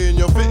sizzling,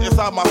 you'll fit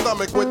inside my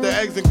stomach with the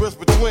eggs and grits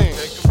between.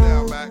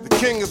 The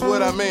king is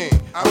what I mean.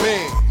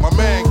 My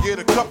man, get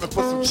a cup and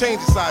put some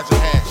change inside your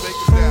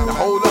hand. Now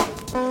hold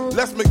up,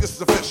 let's make this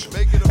official.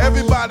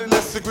 Everybody,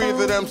 let's agree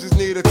that MCs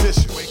need a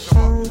tissue.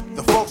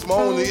 The folks my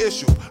only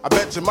issue. I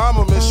bet your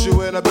mama miss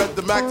you, and I bet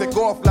the Mac take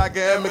off like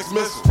an MX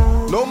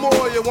missile. No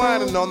more you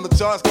whining on the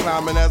charts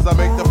climbing as I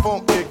make the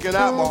funk kicking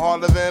out more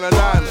harder than a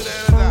diamond.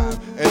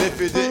 And if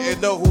you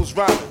didn't know who's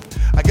rhyming,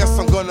 I guess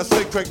I'm gonna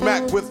say Craig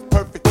Mack with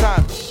perfect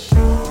timing.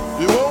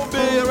 You won't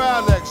be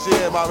around next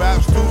year. My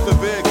rap's too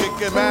severe,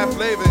 kicking mad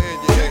flavor in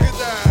your ear.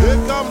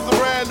 Here comes the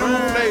brand new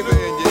flavor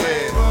in your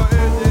ear.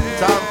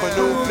 Time for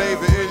new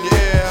flavor in your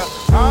ear.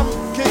 I'm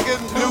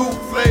kicking new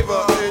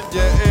flavor in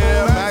your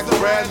ear. Max,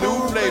 brand new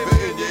flavor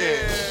in your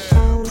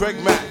ear.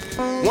 Craig Mack,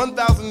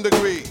 1,000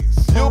 degrees.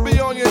 You'll be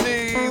on your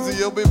knees and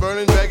you'll be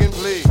burning, begging,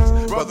 please.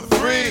 Brother,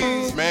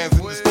 freeze. Man's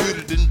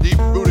indisputed and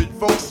deep-rooted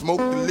funk smoke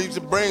that leaves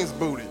your brains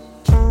booted.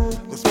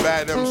 This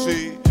bad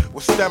MC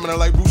with stamina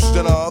like Bruce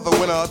Jenner, the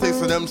winner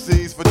tasting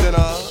MCs for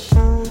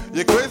dinner.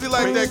 You're crazy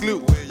like that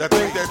glue. That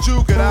think that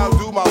you can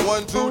outdo my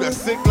 1-2 that's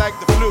sick like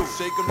the flu.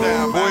 Shake 'em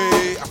down, boy.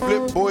 I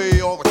flip,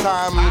 boy, all the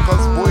time.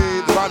 Cause, boy,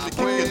 the rhyme you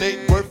kickin'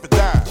 ain't worth a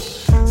dime.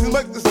 Seems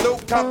like there's no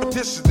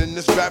competition in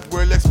this rap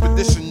world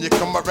expedition. You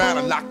come around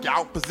and knock you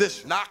out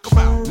position. Knock 'em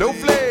out. No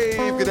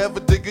flame could ever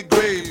dig a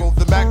grave. Both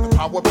the Mac, the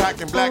power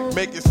pack, and black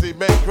make it see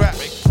man crack.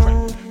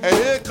 And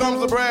here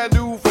comes a brand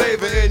new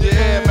flavor in your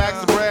ear.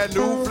 Max, a brand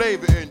new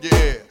flavor in your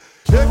ear.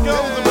 Here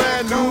comes a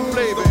brand new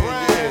flavor in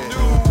your ear.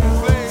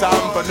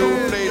 Time for new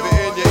flavor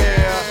in your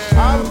ear.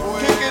 I'm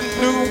kicking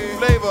new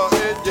flavor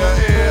in your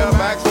ear.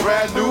 Max,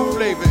 brand new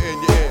flavor in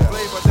your ear.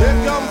 Here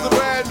comes a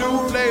brand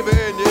new flavor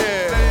in your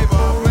ear.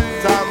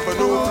 Time for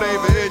new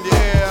flavor in your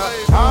ear.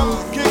 I'm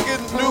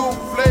kicking new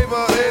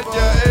flavor in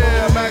your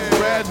ear. Max,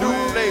 brand new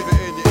flavor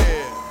in your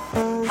ear.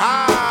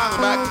 Ha,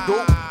 Max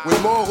dope with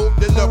more hope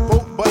than the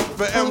Pope, but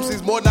for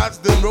MCs more knots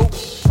than rope.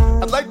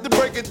 I'd like to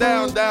break it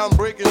down,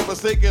 breaking,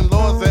 forsaken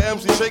laws of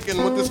MC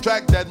shaking with this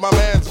track that my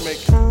man's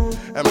making.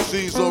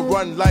 MCs will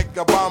run like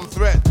a bomb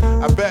threat,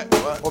 I bet,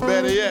 or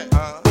better yet,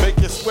 make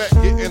you sweat,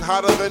 getting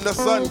hotter than the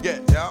sun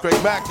get.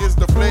 Craig Mack is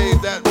the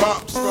flame that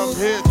romps from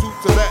here to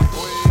Tibet.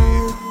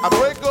 I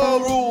break all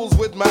rules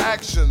with my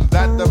action,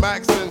 that the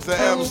Maxins to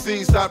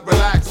MC stop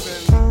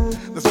relaxing.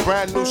 This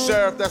brand new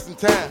sheriff that's in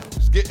town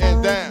is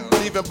getting down,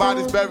 leaving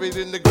bodies buried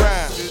in the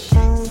ground.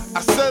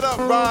 I set up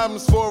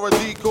rhymes for a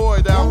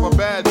decoy down for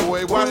bad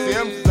boy, watch the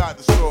MCs not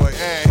destroy.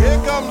 And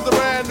here comes the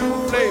brand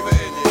new flavor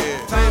in your ear.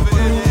 Time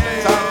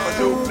for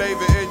new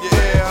flavor in your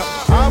ear.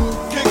 I'm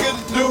kicking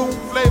new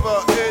flavor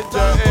in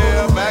your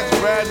ear. Max,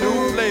 brand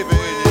new flavor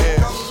in your ear.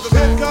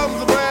 Here comes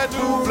the brand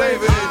new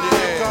flavor in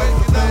your ear.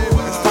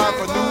 It's time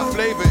for new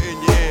flavor in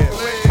your ear.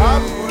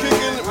 I'm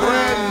kicking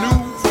brand new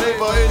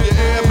flavor in your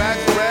ear. Max,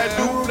 brand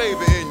new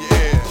flavor in your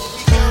ear.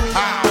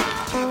 Ha!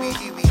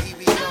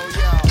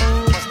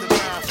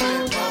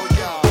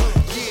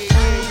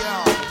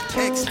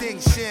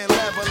 Extinction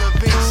level of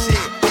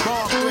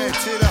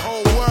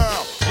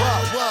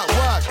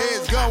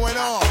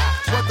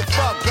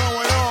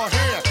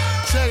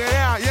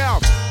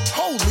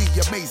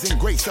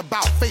face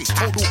about face.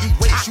 Total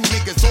erase you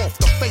niggas off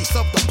the face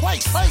of the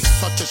place.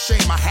 Such a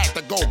shame I had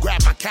to go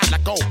grab my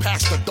calico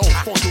past the door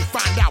before you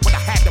find out when I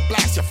had to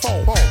blast your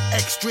phone.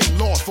 Extreme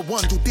laws for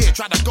ones who dare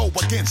try to go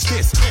against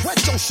this.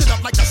 Wet your shit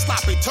up like a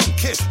sloppy tongue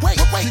kiss. Wait,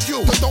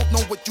 you don't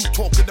know what you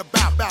talking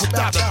about,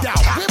 without a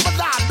doubt. Where my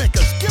live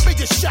niggas? Give me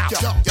your shout.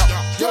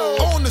 Yo,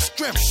 on the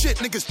strength, shit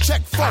niggas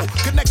check foe.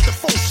 Connect the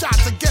 4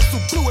 shots and guess who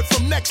blew it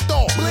from next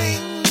door.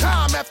 Bling.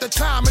 Time after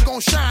time it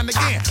gon' shine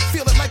again.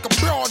 Feeling like a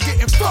broad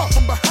getting fucked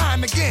from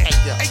behind again.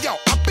 Hey yo,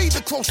 I be the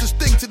closest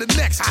thing to the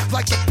next.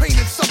 Like the pain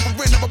and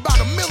suffering of about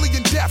 1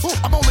 million deaths.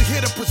 I'm only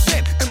here to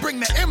present and bring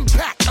the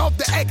impact of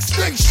the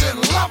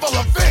extinction level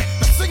event.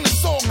 Now sing the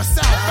song of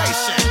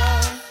salvation.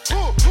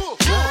 What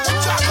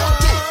y'all gonna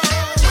do?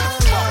 Where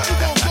the fuck you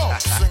gon' go?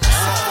 Sing the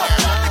song. Fuck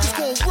y'all niggas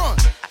gon' run.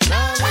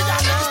 Where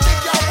y'all niggas think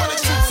y'all running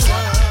to,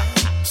 son?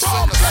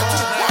 Bomb back to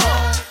the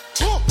world.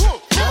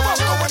 What's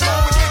going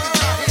on with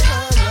niggas out here?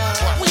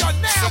 We are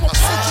now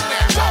approaching the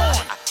dawn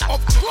of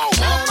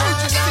global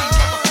emergency,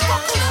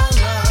 motherfuckers.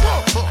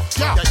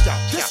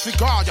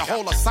 Disregard your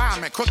whole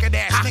assignment. Crooked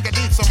ass nigga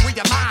needs some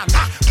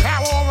realignment.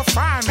 Power or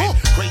refinement.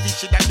 Crazy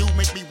shit I do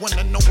make me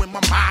wanna know where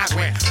my mind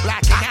went.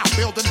 Blacking out,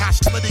 building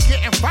hostility,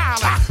 getting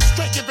violent.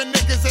 Straight giving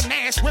niggas an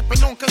ass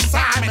whipping on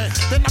consignment.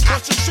 Then I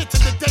push the shit to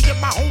the day of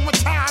my own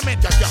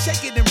retirement.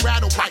 Shake it and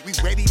rattle right, we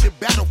ready to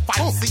battle fight.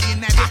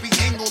 Seeing that every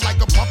angle like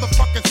a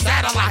motherfucking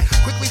satellite.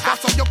 Quickly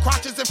bust up your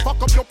crotches and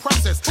fuck up your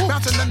process.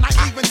 Bouncing the night,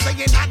 even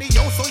saying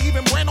adios or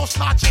even buenos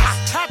noches.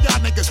 Have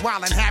y'all niggas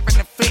wildin', having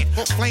a fit.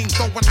 Flames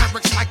throwing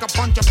lyrics like a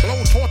bunch of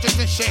blow torches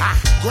and shit.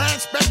 Grand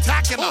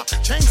spectacular,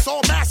 chainsaw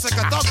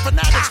massacre, thug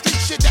fanatic,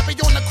 street shit that be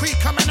on the creek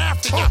coming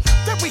after you.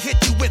 Then we hit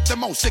you with the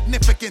most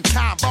significant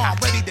time bomb,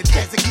 ready to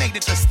designate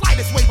it the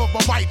slightest wave of a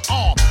right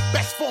arm.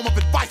 Best form of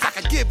advice I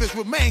can give is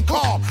remain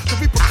calm. The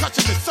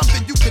repercussion is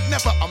something you could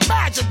never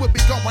imagine would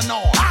be going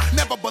on.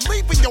 Never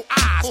believe in your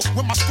eyes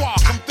when my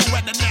squad come through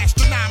at an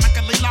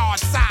astronomically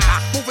large size.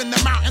 Moving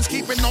the mountains,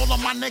 keeping all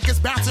of my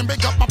niggas bouncing.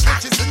 Big up my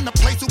bitches in the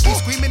place who be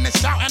screaming and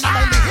shouting. I'm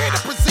only here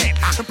to present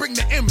and bring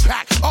the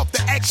impact of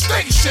the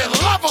extinction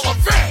level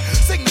event.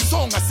 Sing the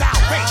song of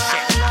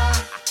salvation.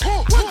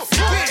 Once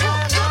again,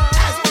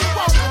 as we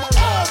welcome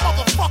all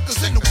motherfuckers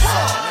in the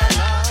world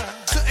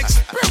to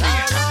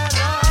experience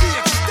the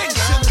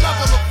extinction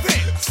level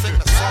event.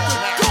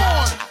 The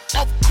dawn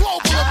of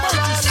global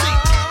emergency.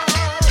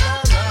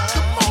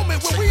 The moment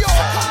when we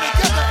all come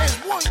together as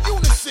one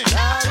unison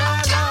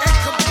and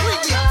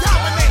completely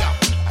dominate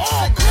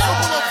all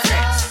global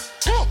events.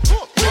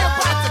 We're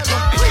about to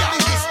completely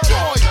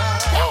destroy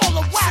all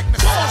the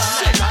whackness, all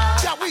shit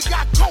that we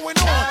got going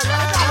on in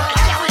our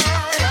area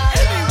and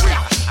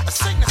anywhere.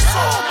 Sing the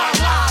song, my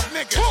live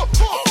niggas,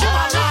 all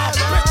my live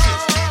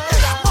bitches.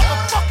 It's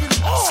motherfucking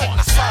on. Sing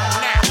the song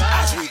now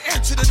as we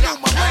enter the new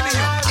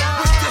millennium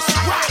with this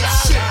rap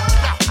shit.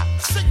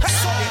 Sing the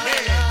song.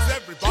 Hands,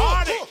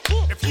 everybody,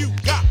 if you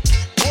got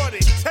what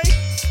it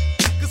takes.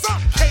 Cause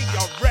I'm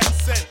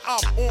KRS and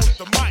I'm on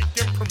the mic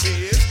and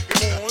premieres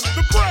on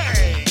the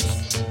brain.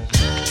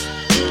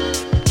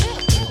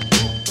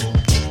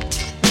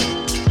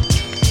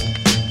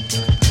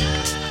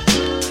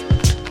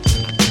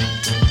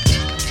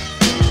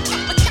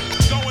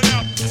 Going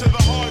out to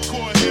the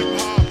hardcore hip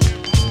hop.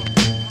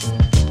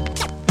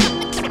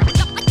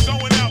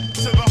 Going out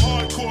to the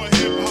hardcore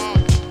hip hop.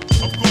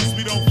 Of course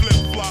we don't flip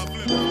flop.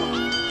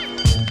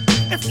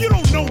 If you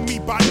don't know me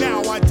by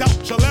now, I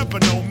doubt you'll ever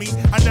know me.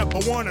 I never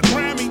won a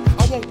Grammy,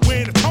 I won't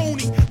win a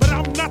Tony, but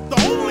I'm not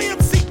the only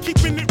MC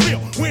keeping it real.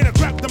 When I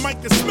grab the mic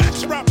and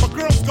smash rap, my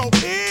girls go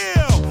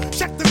ill.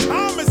 Check the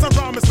time as I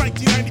rhyme, it's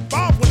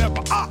 1995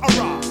 whenever I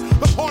arrive.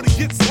 The party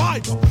gets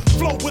liver,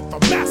 flow with the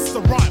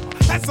master rhymer.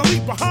 As I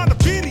leave behind a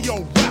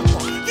video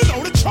rapper, you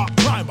know the chart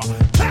climber,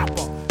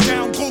 tapper.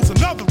 Down goes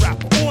another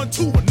rapper, on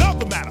to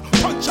another matter.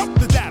 Punch up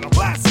the data,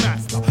 blast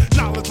master.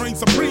 Knowledge reigns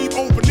supreme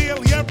over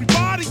nearly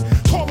everybody.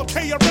 Call a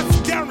KRS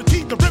and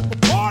guaranteed to rip a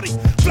party.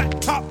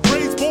 Flat top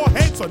braids, ball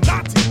heads, or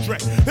Nazi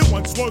dread. It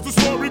once was a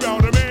story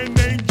about a man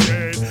named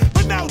Jed,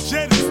 but now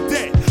Jed is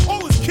dead.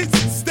 All his kids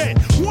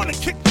instead wanna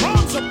kick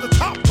rhymes up the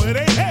top of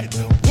their head.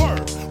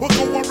 Word, we'll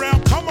go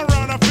around, come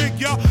around, I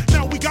figure.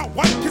 Now we got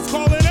white kids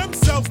calling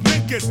themselves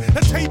niggas.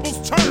 The tables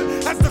turn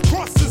as the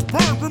crosses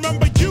burn.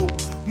 Remember, you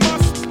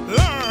must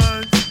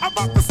learn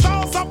about the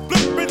styles I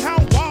flip and how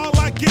wild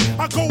I get.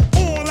 I go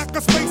on like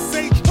a space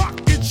age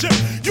rocket ship.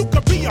 You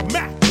could be a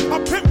Mac, a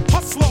pimp,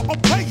 hustler, a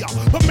player,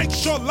 but make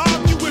sure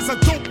live you is a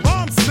dope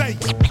rhyme sayer.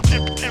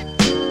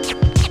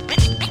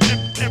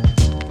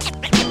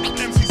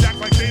 MCs act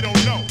like they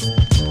don't know.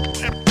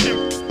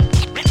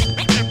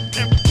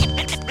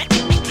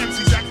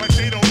 MCs act like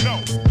they don't know.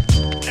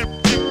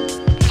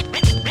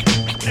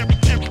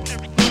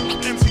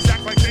 MCs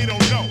act like they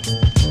don't know.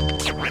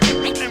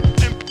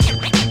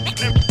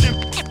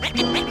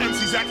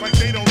 MCs act like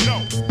they don't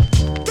know.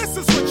 This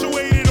is what you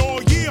waited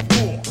all year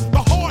for.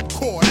 The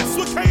hardcore, that's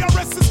what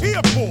KRS is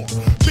here for.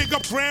 Big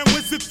up Grand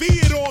Wizard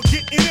Theodore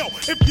getting ill.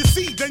 If you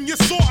see, then you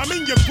saw. I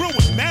mean, you grew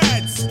with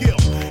mad skill.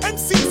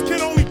 MCs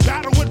can only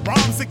battle with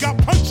rhymes that got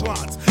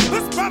punchlines.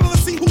 Let's battle and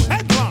see who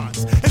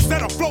headlines.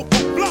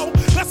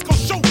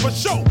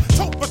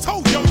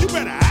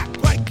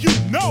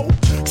 know.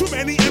 Too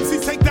many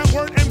MCs take that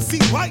word MC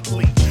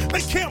lightly.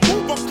 They can't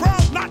move a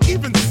crowd, not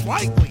even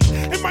slightly.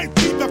 It might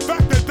be the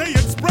fact that they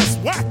express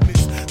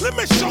whackness. Let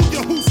me show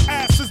you whose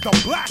ass is the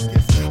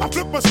blackest. I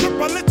flip a strip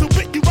a little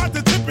bit, you ride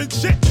the tip and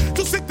shit.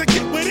 Too sick to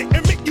get with it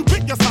and make you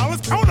pick your style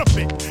is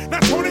counterfeit. Now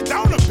tone it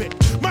down a bit.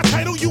 My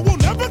title, you will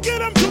never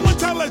get, I'm too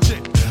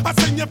intelligent. I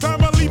send your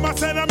family my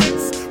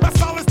sentiments. My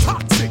style is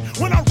toxic.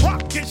 When I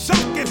rock it,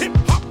 shock it, hip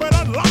hop it,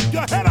 unlock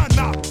your head, I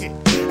knock it.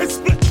 It's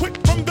split quick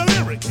from the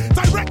lyric.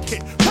 Direct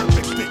hit,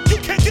 perfect fit, you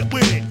can't get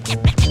with it.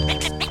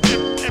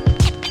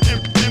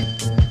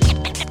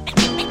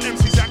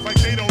 MCs act like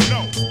they don't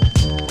know.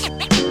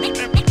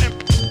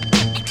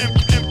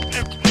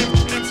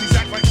 MCs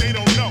act like they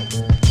don't know.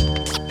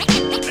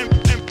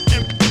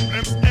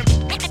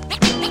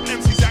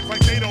 MCs act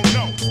like they don't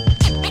know.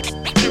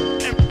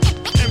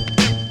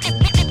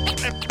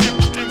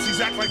 MCs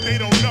act like they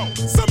don't know.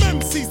 Some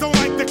MCs don't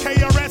like the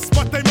KRS,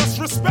 but they must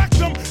respect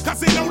them, cause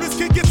they know this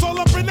kid gets all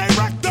up in they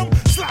rectum.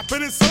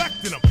 Slapping and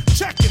selecting them,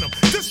 checking them,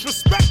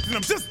 disrespecting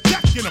them, just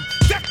decking them,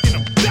 decking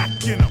them,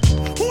 decking them.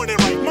 Who in their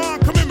right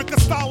mind can mimic a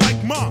style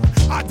like mine?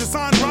 I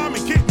design rhyme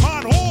and get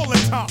mine all the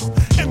time.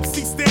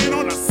 MC stand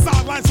on the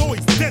sidelines,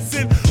 always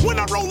dissing. When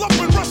I roll up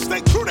and rush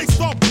they crew, they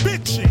start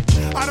bitching.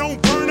 I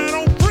don't burn, I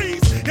don't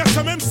freeze. Yes,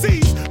 some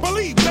MCs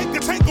believe they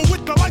can tangle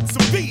with the likes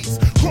of these.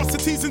 Cross the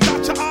T's and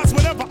dot your I's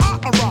whenever I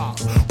arrive.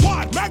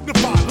 Wide,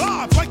 magnified,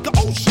 live like the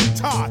ocean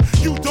tide.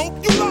 You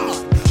dope, you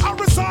lie. I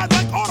reside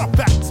like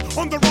artifacts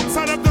on the wrong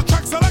side of the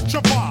tracks,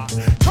 electrified.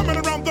 Coming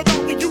around the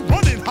mountain, you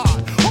running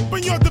high.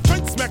 Hoping your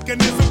defense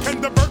mechanism can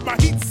divert my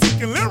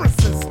heat-seeking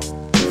lyricism.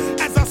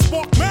 As I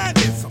spark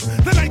madism,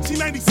 the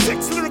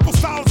 1996 lyrical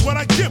style is what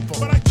I give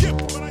them.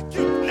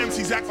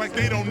 MCs act like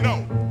they don't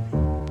know.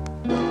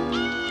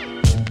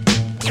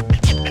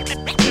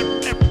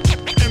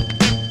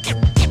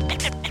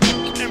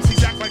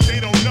 MCs act like they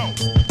don't know.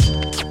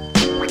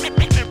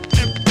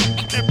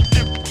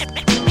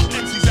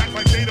 MCs act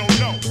like they don't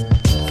know.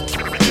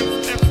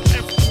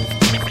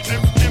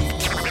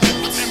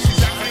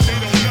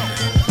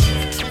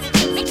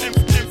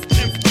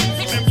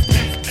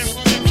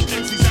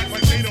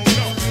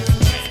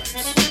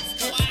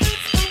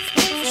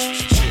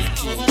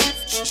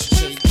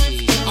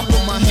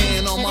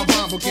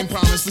 Can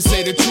promise to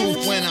say the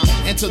truth when I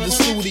enter the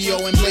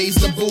studio and blaze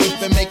the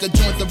booth and make a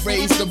joint to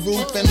raise the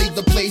roof and leave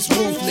the place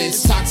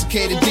roofless.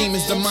 Intoxicated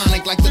demons,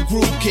 demonic like the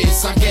group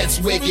kiss. I guess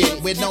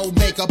wicked with no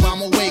makeup.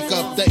 I'ma wake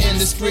up the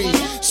industry.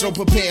 So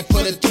prepare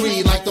for the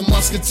three like the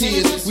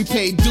Musketeers. We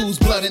paid dues,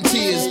 blood and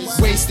tears,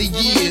 wasted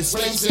years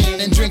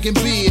and drinking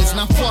beers.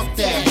 Now fuck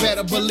that,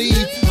 better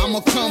believe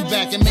I'ma come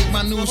back and make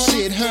my new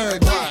shit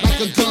heard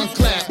like a gun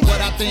clap. What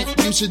I think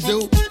you should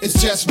do is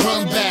just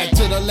run back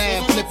to the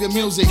lab, flip your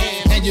music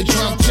and your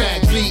drum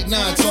track, beat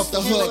nuts off the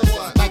hook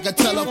like a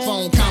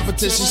telephone.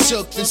 Competition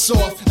shook and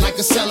soft like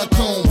a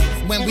silicone.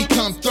 When we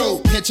come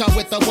through, hit y'all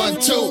with the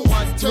 1, 2,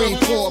 3,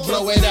 4,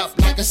 blow it up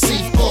like a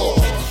C4.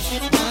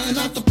 Buying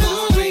out the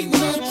bar ain't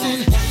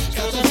nothing.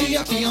 Got the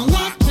VIP on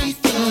lock, we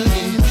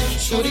thuggin'.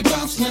 Shorty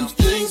bouncing them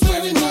things,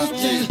 wearing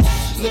nothing.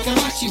 Looking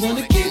like she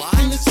wanna get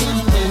into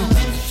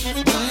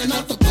something. Buying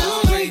out the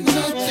bar ain't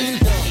nothing.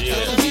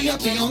 Got the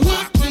VIP on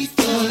lock, we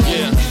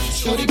thuggin'.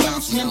 Shorty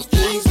bouncing them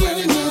things,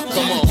 wearing nothing.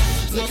 Come on.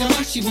 Looking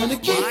like she wanna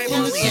get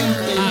into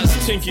something. I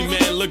was Tinky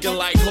Man looking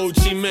like Ho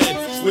Chi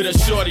Minh with a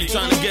shorty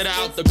trying to get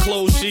out the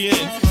clothes she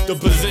in. The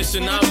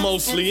position I'm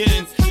mostly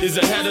in is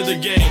ahead of the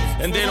game,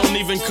 and they don't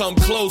even come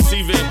close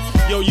even.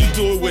 Yo, you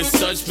do it with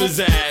such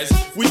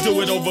pizzazz. We do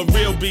it over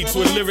real beats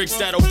with lyrics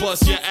that'll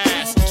bust your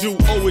ass. Jew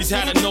always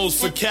had a nose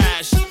for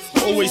cash.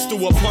 Always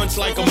threw a punch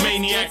like a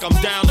maniac,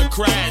 I'm down to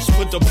crash.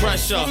 Put the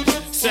pressure,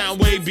 sound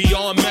way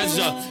beyond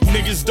measure.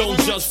 Niggas don't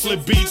just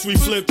flip beats, we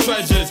flip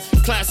treasures.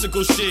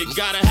 Classical shit,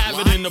 gotta have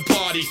it in the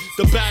party.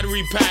 The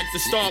battery pack to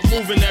start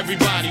moving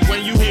everybody.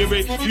 When you hear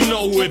it, you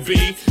know who it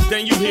be.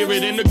 Then you hear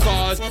it in the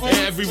cars, and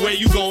everywhere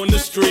you go in the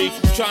street.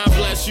 Try and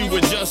bless you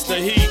with just the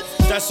heat.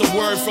 That's a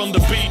word from the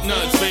beat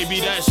nuts, baby,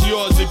 that's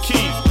yours to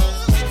keep.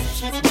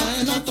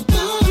 Buying out the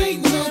bar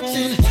ain't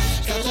nothing.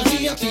 Got the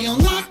VIP on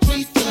lock,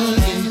 we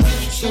thuggin'.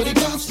 Shorty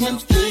bouncing them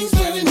things,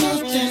 wearing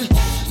nothing.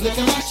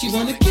 Looking like she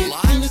wanna get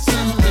into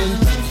something.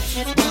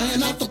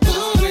 Buying out the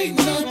bar ain't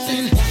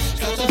nothing.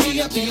 Got the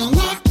VIP on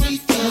lock, we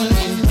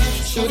thuggin'.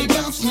 Shorty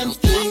bouncing them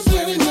things,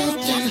 wearing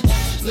nothing.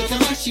 Looking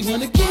like she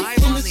wanna get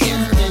into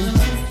something.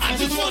 I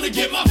just wanna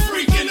get my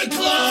freak in the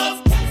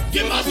club.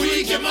 Get my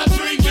weed, get my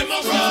drink, get my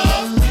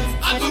rub.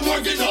 I've been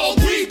working all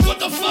week, what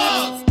the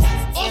fuck?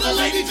 All the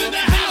ladies in the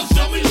house,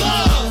 show me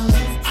love.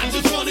 I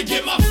just wanna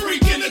get my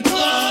freak in the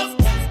club.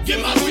 Get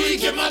my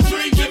weed, get my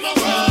drink, get my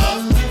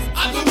rub.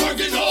 I've been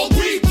working all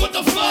week, what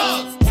the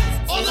fuck?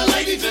 All the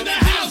ladies in the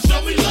house,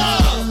 show me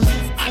love.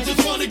 I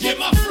just wanna get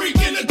my freak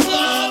in the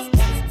club.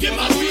 Get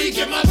my weed,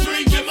 get my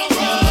drink, get my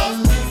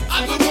rub.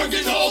 I've been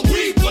working all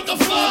week, what the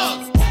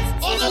fuck?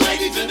 All the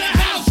ladies in the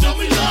house, show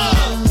me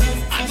love.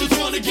 I just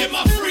wanna get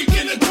my freak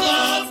in the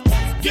club.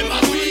 Get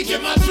my weed,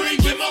 get my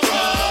drink, get my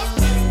rub.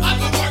 I've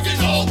been working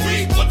all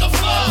week, what the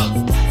fuck?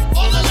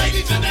 All the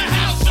ladies in the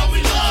house, show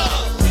me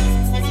love.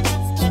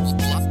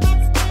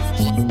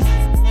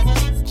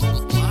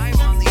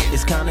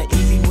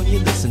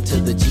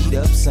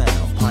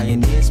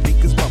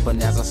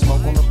 I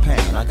smoke on the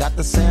pound. I got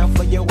the sound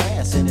for your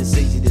ass, and it's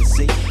easy to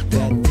see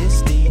that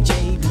this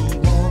DJ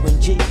be Warren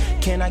G.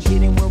 Can I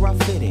get in where I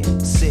fit in?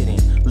 Sit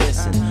in,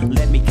 listen,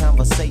 let me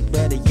conversate,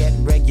 better yet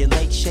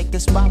regulate. Shake the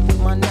spot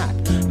with my knot,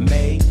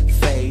 made,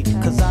 fade.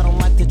 Cause I don't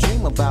like to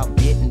dream about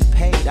getting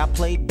paid. I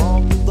played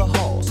ball through the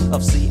halls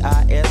of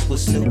CIS with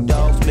Snoop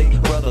Dogg's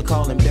big brother,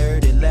 call him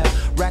Dirty Left.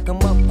 Rack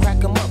 'em up,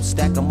 crack 'em up,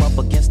 stack 'em up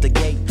against the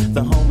gate.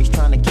 The homies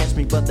trying to catch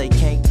me, but they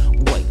can't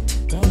wait.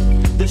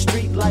 The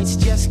street lights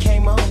just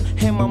came on,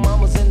 and my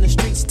mama's in the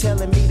streets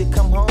telling me to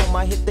come home.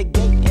 I hit the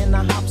gate and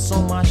I hops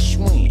on my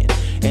Schwinn,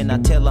 and I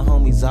tell the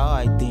homies,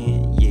 alright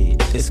then, yeah.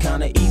 It's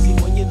kinda easy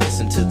when you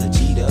listen to the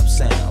G'd up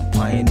sound.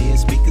 Pioneer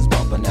speakers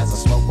bumping as I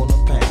smoke on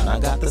a pound. I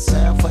got the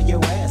sound for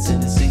your ass,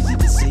 and it's easy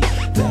to see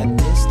that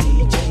this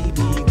DJ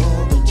be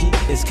Warren G.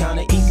 It's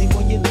kinda easy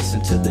when you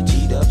listen to the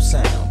G'd up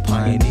sound.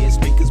 Pioneer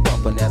speakers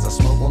bumping as I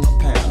smoke on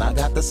a pound. I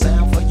got the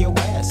sound for your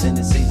ass, and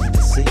it's easy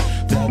to see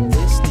that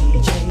this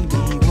DJ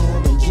be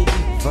Warren G.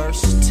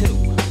 Verse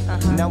 2.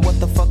 Now what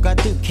the fuck I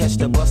do? Catch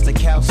the bus to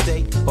Cal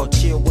State or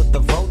chill with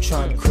the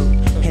Voltron crew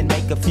and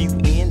make a few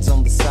ends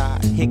on the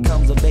side. Here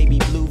comes a baby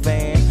blue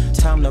van,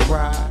 time to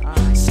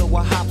ride. So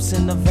I hops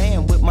in the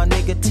van with my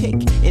nigga Tick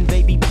and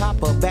baby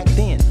Papa. Back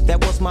then, that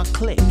was my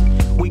clique.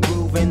 We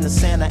groove in the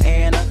Santa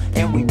Ana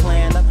and we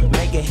plan to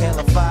make a hell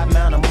of a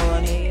amount of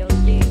money.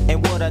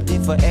 And what I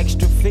did for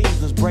extra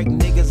fees was break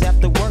niggas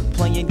after work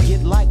playing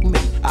Get Like Me.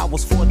 I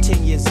was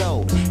 14 years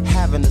old,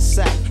 having a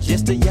sack.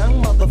 Just a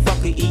young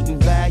motherfucker eating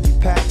value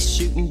packs,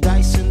 shooting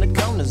dice in the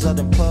corners of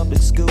them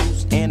public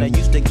schools. And I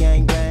used to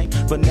gang bang,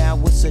 but now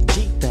it's a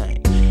G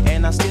thing.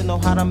 And I still know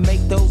how to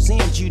make those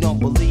ends. You don't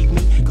believe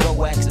me?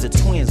 Go ask the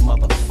twins,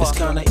 motherfucker. It's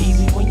kinda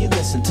easy when you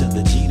listen to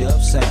the G'd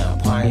up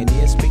sound.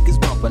 Pioneer speakers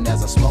bumping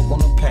as I smoke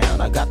on a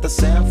pound. I got the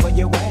sound for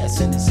your ass,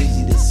 and it's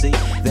easy to see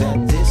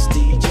that this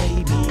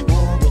DJ be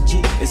Warren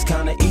G. It's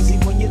kinda easy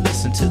when you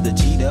listen to the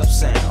G'd up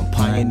sound.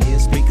 Pioneer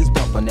speakers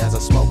bumping as I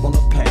smoke on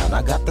a pound.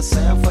 I got the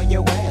sound for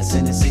your ass,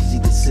 and it's easy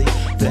to see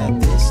that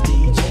this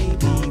DJ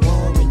be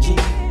Warren G.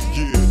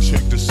 Yeah,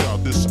 check this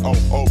out, this is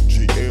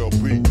OG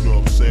LB, you know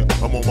what I'm saying?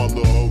 I'm on my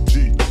little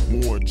OG,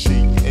 Warren G.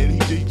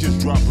 And he just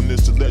dropping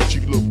this to let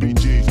you little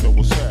BGs know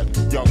what's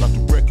happening. Y'all got to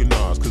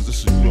recognize, cause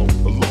this is, you know,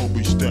 a Long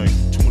Beach thing,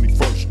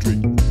 21st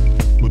Street.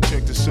 But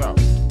check this out,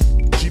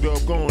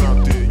 G-Dub going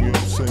out there, you know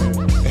what I'm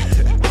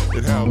saying?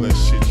 And how that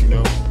shit, you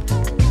know?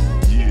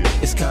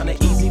 Yeah. It's kinda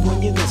easy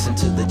when you listen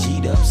to the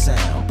G'd up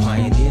sound.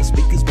 Pioneer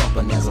speakers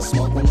bumping as I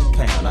smoke on a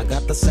pound. I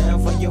got the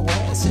sound for your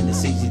ass, and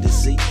it's easy to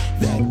see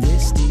that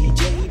this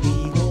DJ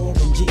be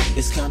Warren G.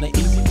 It's kinda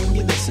easy when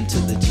you listen to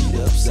the G'd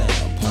up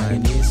sound.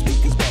 Pioneer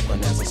speakers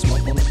bumping as I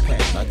smoke on a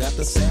pound. I got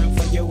the sound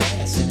for your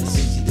ass, and it's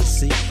easy to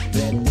see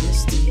that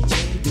this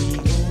DJ be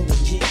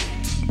Warren G.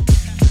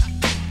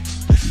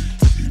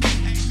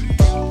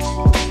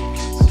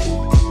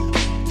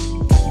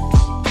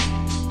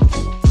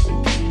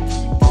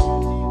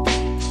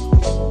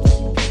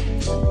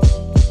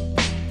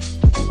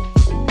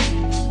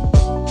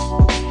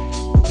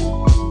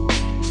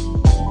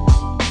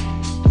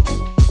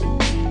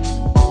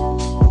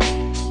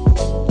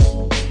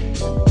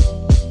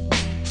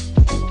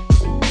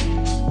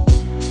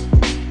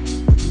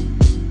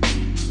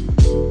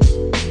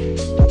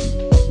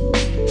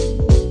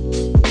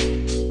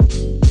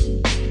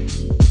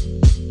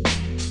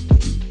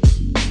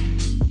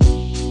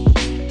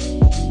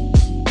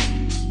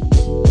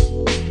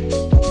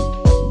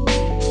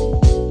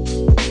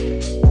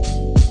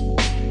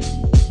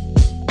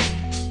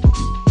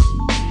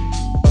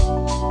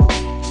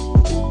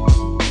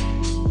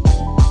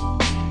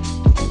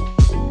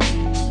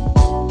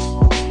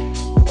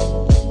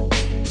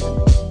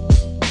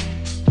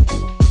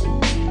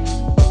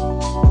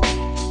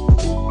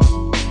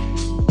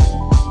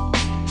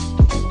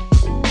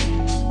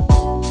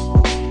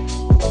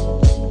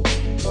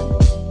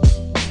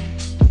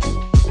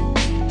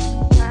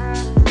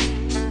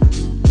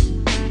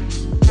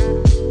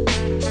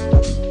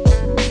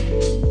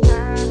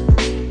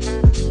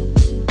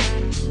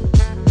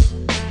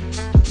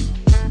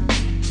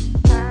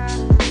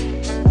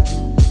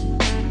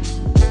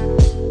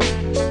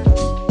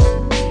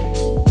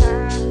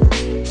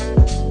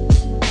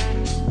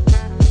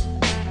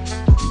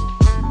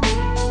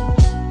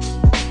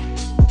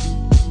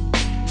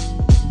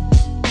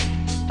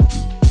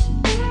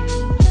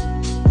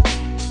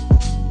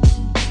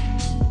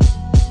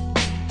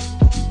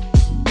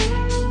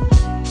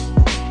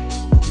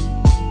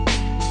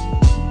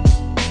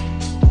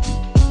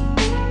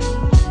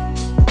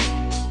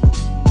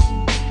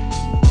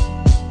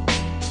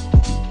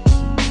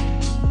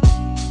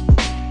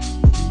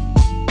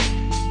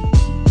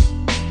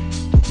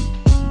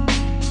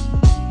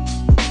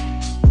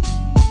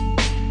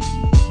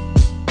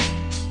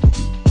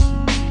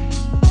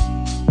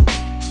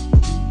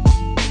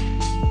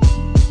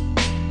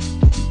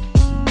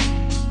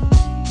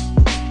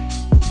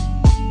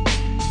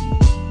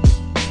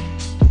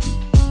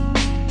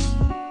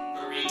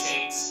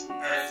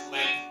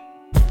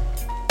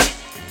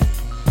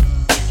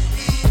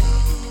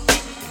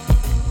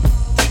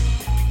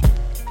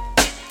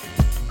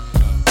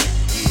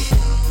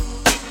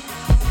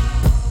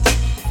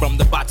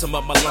 bottom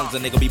of my lungs, a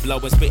nigga be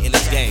blowing, spitting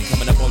this game.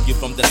 Coming up on you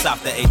from the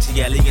south, the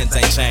ATLians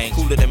ain't changed.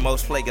 Cooler than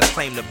most players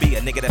claim to be.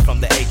 A nigga that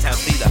from the A-Town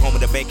C, the home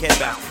of the bankhead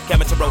bound.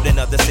 Coming to road in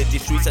other city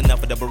streets,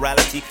 enough of the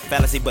morality,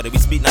 fallacy, but it be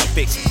speed, not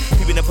fiction.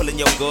 People that pulling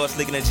your guards,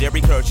 slicking a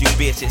Jerry Curse, you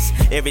bitches.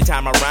 Every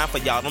time I rhyme for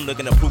y'all, I'm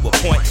looking to prove a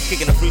point.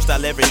 Kicking a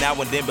freestyle every now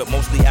and then, but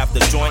mostly after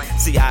joint.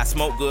 See, I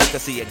smoke good,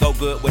 cause see it go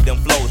good with them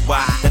flows.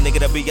 Why? The nigga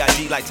that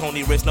B.I.G. like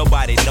Tony Rich,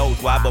 nobody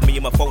knows why, but me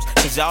and my folks,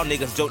 cause y'all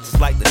niggas joke just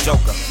like the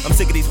Joker. I'm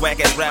sick of these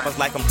whack-ass rappers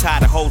like I'm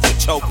tired of hoes with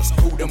chokers.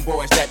 Who them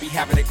boys that be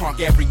having it crunk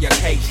every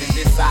occasion?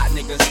 This side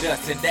niggas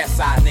dustin', that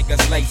side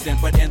niggas lacing.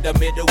 But in the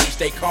Middle East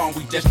they calm,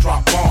 we just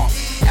drop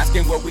bombs.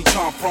 Asking where we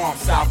come from,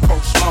 South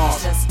Coast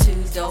slums. It's just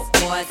two dope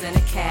boys in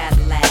a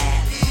Cadillac.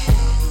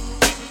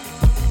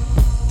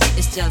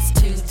 It's just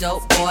two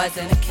dope boys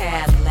in a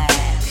Cadillac.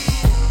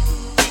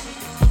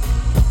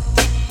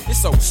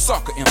 This old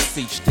sucker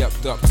MC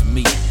stepped up to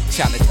me,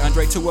 challenged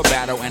Andre to a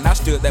battle, and I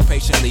stood there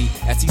patiently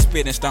as he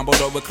spit and stumbled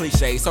over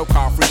cliches,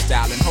 so-called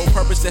freestyling. Whole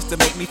purpose is to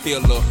make me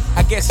feel look.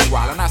 I guess he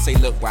wild, and I say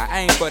look, why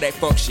I ain't for that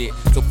fuck shit.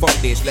 So fuck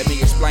this, let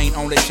me explain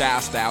only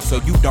child style so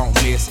you don't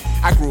miss.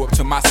 I grew up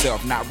to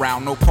myself, not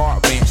round no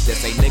park bench.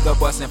 Just a nigga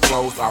busting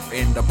flows off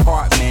in the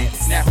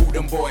apartments. Now who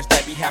them boys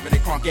that be having it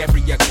crunk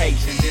every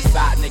occasion? This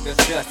side niggas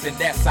dustin',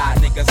 that side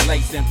niggas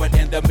lacing. But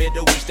in the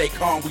Middle East they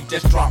calm, we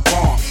just drop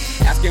bombs.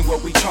 Asking where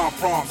we come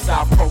from,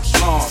 South Coast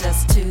slums. It's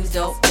just two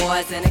dope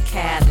boys in a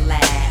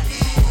Cadillac.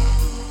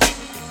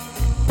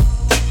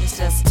 It's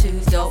just two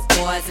dope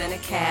boys in a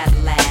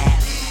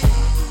Cadillac.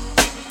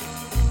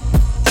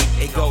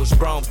 It goes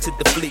Bronx to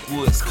the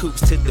Fleetwoods,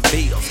 Coops to the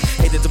Bills.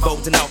 Haters and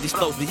bows and all these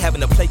flows, we having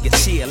to play it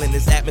chill. In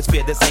this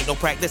atmosphere, this ain't no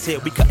practice here,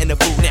 we cutting the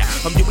food now.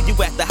 I'm doing you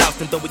at the house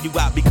and throwing you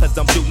out because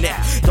I'm due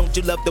now. Don't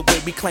you love the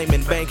way we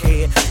claiming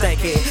bankhead,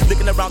 stankhead?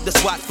 Looking around the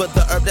SWAT for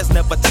the herb that's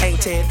never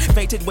tainted.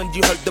 Fainted when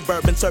you heard the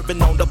bourbon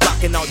serving on the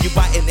block. And all you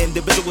biting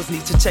individuals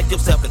need to check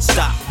yourself and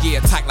stop.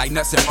 Yeah, tight like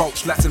nuts and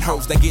bolts, sluts and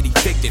hoes that get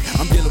evicted.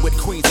 I'm dealing with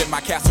queens in my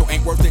castle,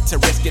 ain't worth it to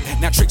risk it.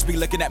 Now tricks be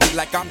looking at me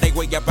like I'm they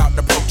way about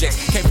the projects.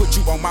 Can't put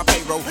you on my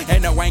payroll.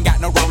 And no, I ain't got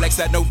no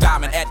Rolex or no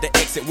diamond at the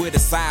exit with a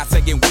sign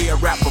saying we're a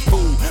rapper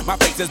fool. My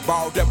face is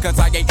balled up cause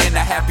I ain't in a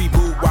happy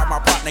mood, while my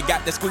partner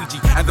got the squeegee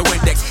and the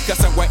Windex.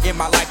 Cause somewhere in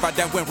my life I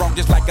done went wrong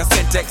just like a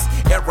syntax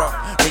error.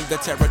 Bring the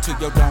terror to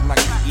your dome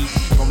like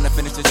PE. Gonna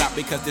finish this out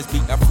because this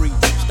beat a free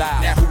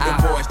style. Now who them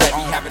boys that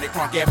be having it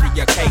crunk every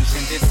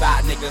occasion? This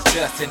side niggas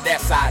dustin',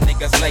 that side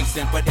niggas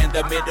lacing. But in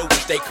the Middle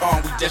East they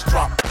calm, we just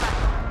drop.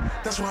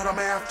 That's what I'm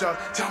after.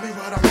 Tell me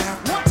what I'm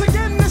after. Once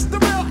again, it's the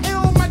real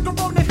ill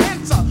microphone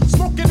enhancer.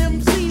 Smoking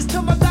MCs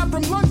till I die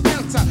from lung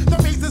cancer. The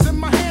bass is in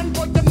my hand,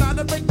 boy, I'm not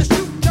afraid to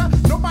shoot ya.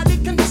 Nobody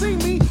can see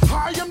me,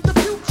 I am the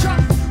future.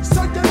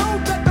 So you know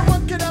that no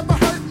one could ever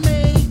hurt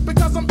me,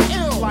 because I'm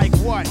ill. Like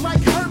what?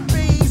 Like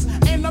herpes.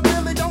 And I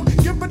really don't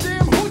give a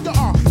damn who you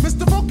are.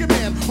 Mr.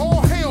 Pokemon,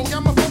 all hail,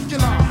 I'm a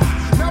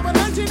Pokemon. Now in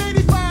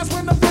 1985 is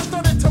when I first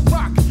started to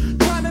rock.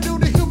 Trying to do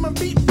the human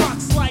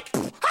beatbox like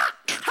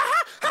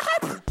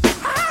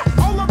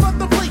all over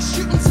the place,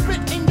 shooting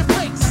spit in your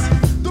face.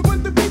 The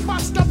when the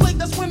beatbox got played,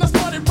 that's when I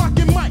started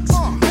rocking mics.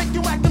 Make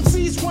you act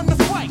MCs wanna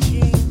fight,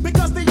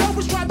 because they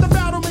always tried to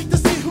battle me to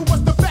see who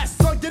was the best.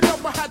 So you know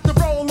I had to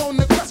roll on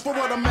the quest for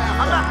what I'm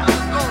after. I'm after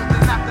the gold,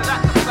 and after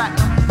that the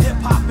platinum. Hip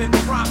hop and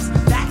props,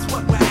 that's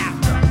what we're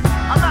after.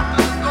 I'm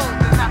after the gold,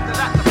 and after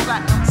that the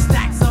platinum.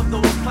 Stacks of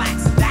those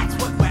plaques, that's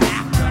what we're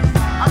after.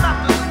 I'm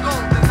after the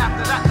gold, and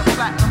after that the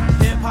platinum.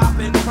 Hip hop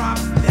and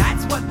props,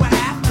 that's what we're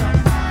after.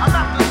 I'm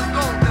after the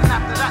gold, and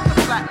after that the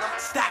platinum.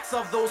 Stacks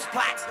of those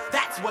plaques,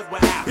 that's what we're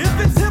after. If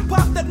it's hip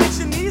hop that makes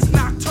your knees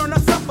knock, turn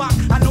us up.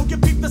 I know you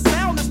peep the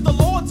sound, it's the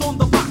Lord's on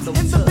the box. In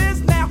the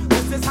biz now,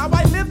 this is how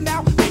I live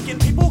now, making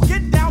people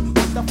get down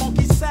with the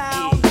funky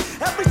sound.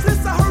 Ever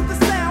since I heard the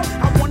sound,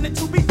 I wanted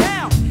to be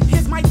down.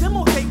 Here's my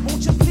demo tape,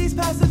 won't you please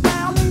pass it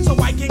down, so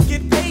I can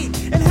get paid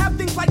and have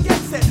things like get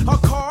set, a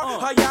car,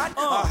 a yacht,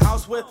 a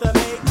house with a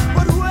maid.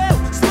 But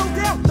well, slow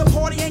down, the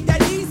party ain't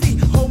that easy.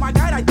 Oh my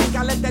God, I think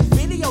I let that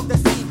video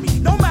deceive me.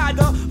 No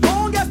matter,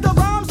 long as the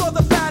rhymes or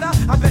the fatter,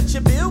 I bet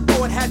your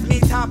Billboard has me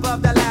top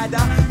of the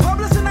ladder.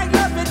 Publishing, I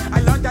love it,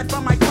 I learned that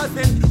from my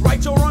cousin.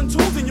 Write your own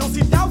tunes and you'll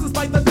see thousands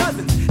by the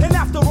dozens. And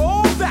after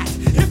all that,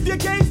 if your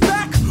game's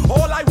back,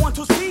 all I want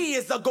to see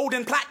is a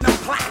golden platinum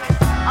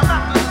plaque. I'm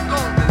after the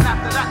gold, and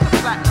after that the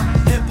platinum.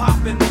 Hip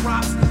hop and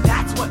props,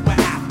 that's what we're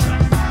after.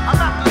 I'm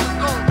after the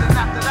gold, and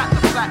after that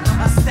the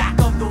platinum. A stack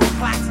of those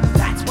plaques,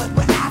 that's what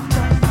we're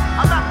after.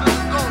 I'm after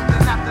the gold,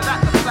 and after that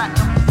the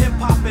platinum. Hip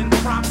hop and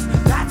props,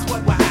 that's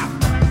what we're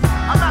after.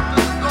 I'm after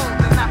the gold,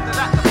 and after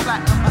that the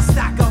platinum. A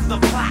stack of the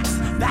plaques,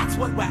 that's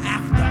what we're after.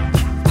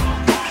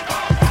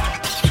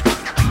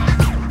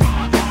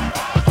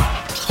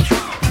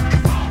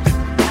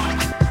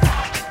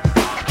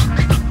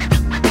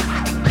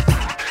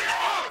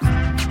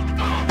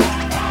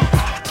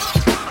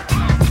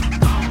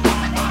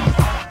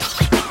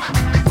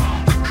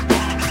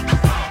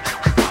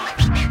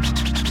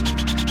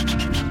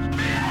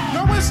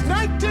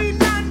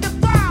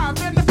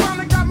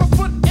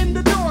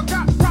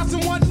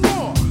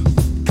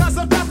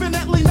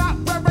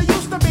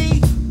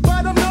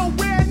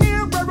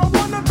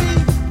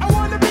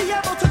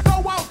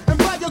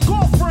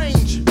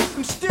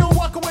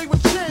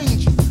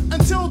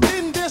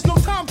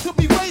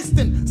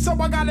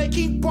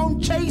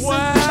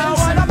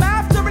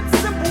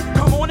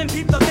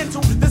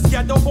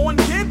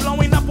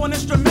 on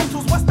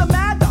instrumentals, what's the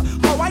matter?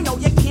 Oh, I know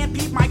you can't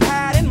beat my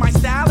pattern. My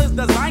style is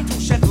designed to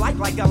shed light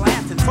like a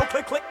lantern. So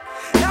click, click.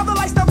 Now the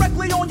light's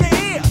directly on your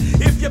ear.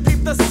 If you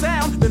peep the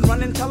sound, then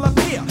run and tell a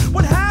peer.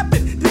 What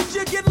happened? Did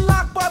you get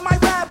locked by my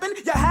rapping?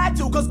 You had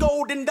to, cause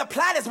gold in the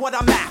plat is what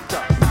I'm after.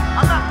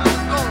 I'm after the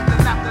gold,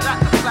 and after that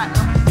the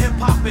platinum. Hip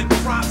hop and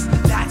props,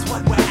 that's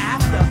what we're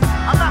after.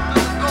 I'm after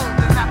the gold,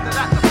 and after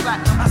that the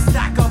platinum. A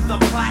stack of the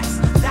plaques,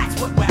 that's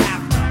what we're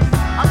after.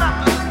 I'm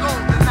after the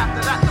gold, and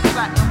after that the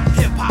platinum.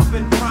 Hip hop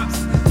and props,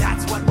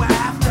 that's what we're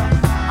after.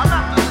 I'm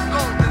after the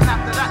gold, and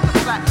after that the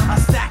platinum. A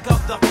stack of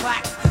the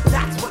plaques,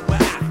 that's what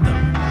we're after.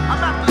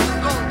 I'm after the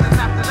gold, and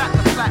after that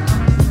the platinum.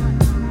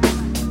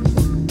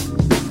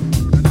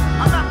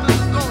 I'm after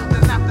the gold,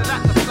 and after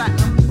that the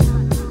platinum.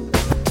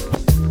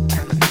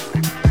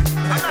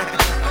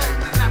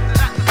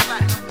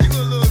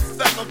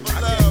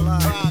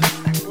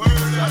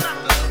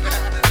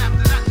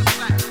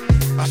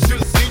 I should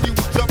have seen you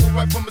was jumping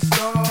right from the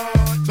start.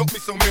 Taught me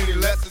so many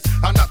lessons,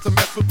 how not to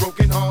mess with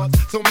broken hearts.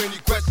 So many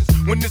questions.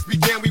 When this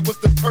began, we was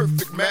the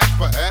perfect match.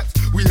 Perhaps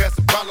we had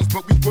some problems,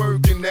 but we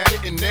working at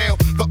it. And now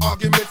the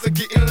arguments are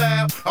getting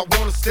loud. I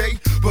wanna stay,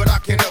 but I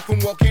can't help from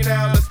walking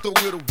out. Let's throw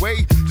it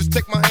away. Just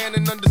take my hand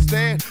and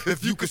understand.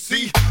 If you could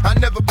see, I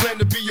never planned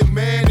to be a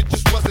man. It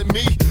just wasn't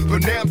me.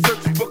 But now I'm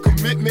searching for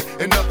commitment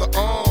and other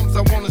arms.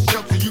 I wanna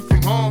shelter you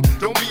from harm.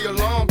 Don't be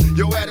alarmed.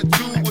 Your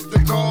attitude was the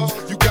cause.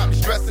 You got me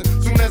stressing.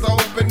 Soon as I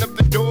open up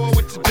the door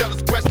with your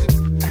jealous questions,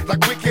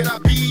 like where can I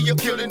be? You're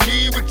killing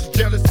me with your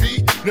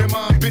jealousy. Now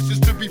my ambitions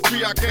to be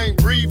free, I can't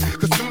breathe.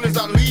 Cause soon as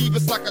I leave,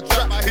 it's like a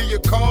trap. I hear you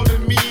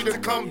calling me to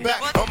come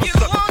back. I'm a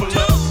sucker for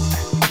love.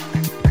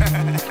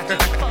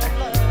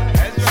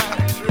 That's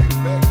right, true,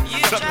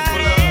 baby. Sucker for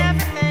love.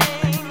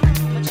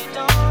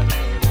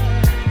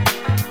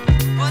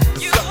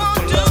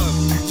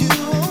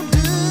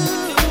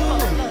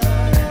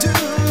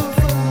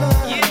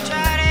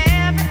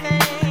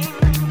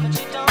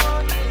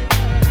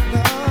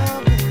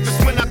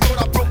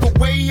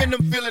 And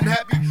I'm feeling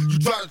happy. You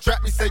try to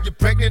trap me, say you're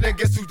pregnant, and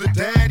guess who's the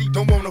daddy?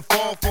 Don't wanna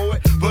fall for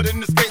it, but in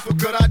this case, what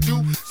could I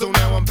do? So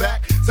now I'm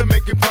back to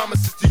making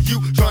promises to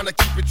you, trying to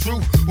keep it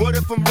true. What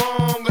if I'm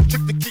wrong? A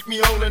trick to keep me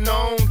holding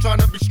on, trying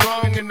to be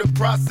strong in the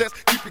process,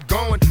 keep it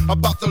going.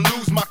 About to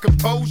lose my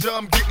composure,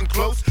 I'm getting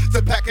close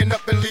to packing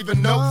up and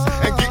leaving notes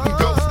and getting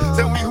ghosts.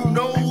 Tell me who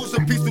knows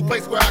a peaceful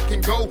place where I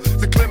can go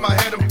to clear my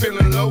head. I'm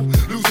feeling low,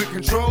 losing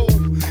control.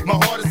 My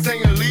heart is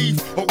saying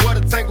leave, or what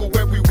a tangle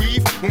where we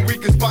weave when we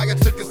conspire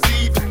to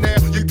conceive. And now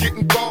you're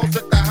getting calls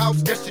at the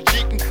house, guess you're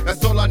cheating.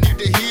 That's all I need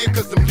to hear,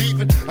 cause I'm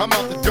leaving. I'm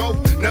out the door,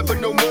 never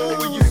no more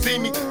will you see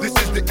me. This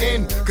is the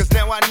end, cause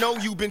now I know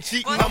you've been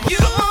cheating. I'm a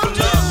sucker for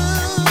love.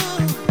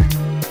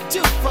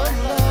 Do for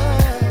love.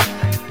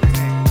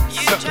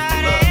 You Sucker tried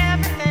for love.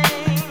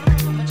 everything,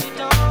 but you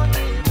don't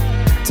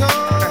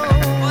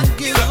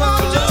give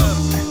up,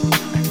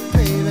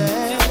 baby.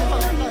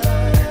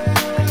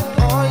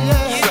 Oh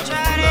yeah. You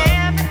tried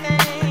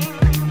everything,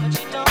 but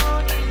you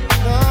don't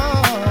give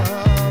up.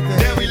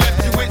 Now we left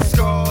you with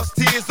scars,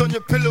 tears on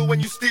your pillow when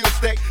you still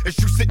stay. As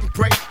you sit and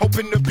pray,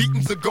 hoping the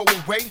beatings will go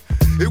away.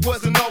 It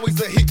wasn't always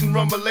a hit and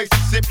run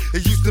relationship.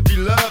 It used to be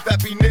love,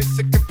 happiness,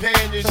 and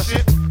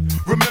companionship.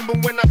 Remember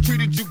when I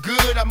treated you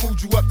good? I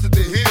moved you up to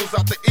the hills,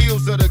 out the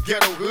ills of the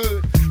ghetto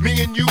hood.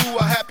 Me and you,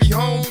 a happy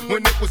home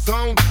when it was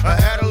on. I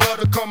had a love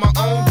to call my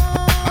own.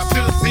 I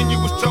should have seen you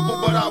was trouble,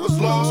 but I was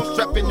lost.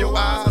 Trapped in your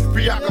eyes,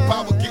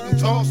 preoccupied with getting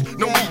tossed.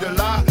 No need to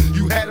lie,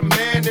 you had a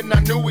man and I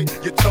knew it.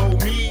 You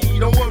told me,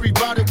 don't worry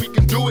about it, we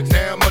can do it.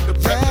 Now I'm under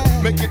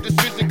pressure, make a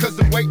decision cause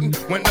I'm waiting.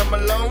 When I'm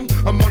alone,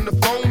 I'm on the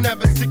phone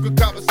having secret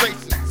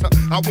conversations.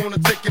 I wanna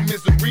take your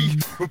misery,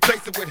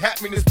 replace it with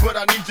happiness, but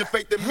I need your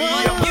faith in me.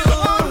 I'm a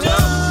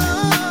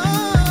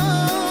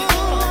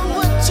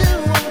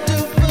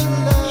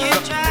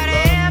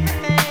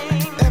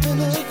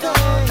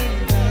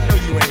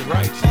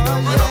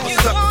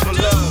sucker for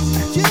love.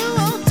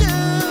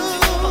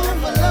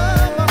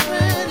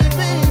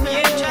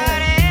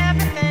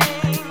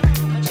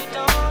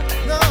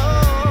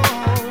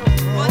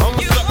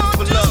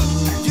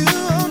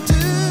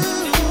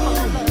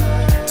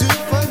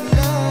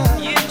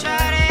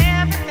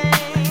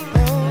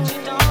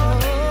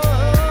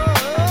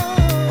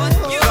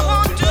 What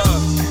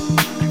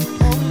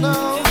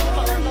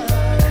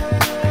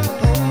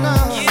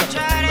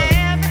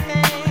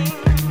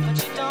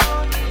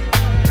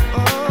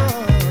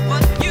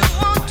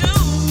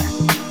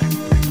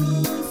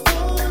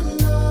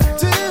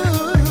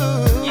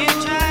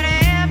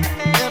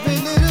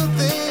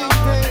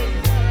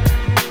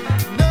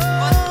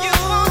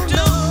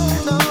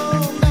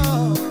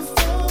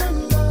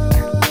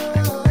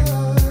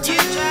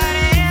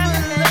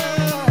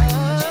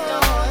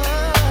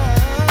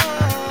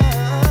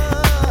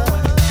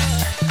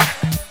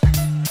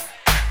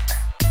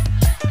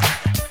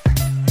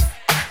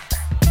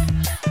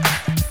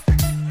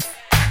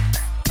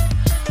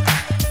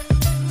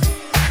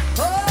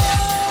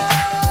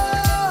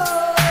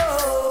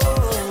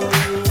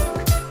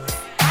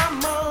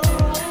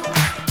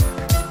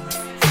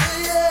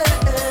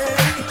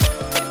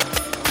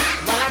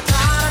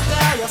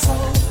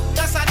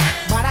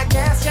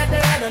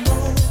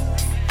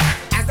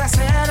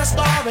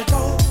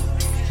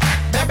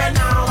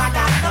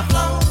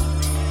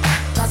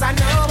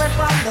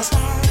the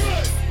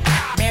start.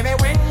 Baby,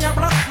 when you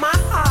broke my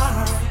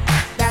heart,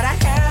 that I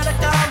had to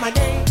come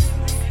again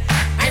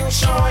and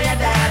show you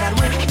that I'd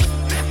win.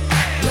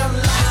 You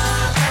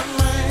lied to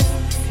me.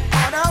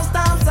 All those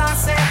times I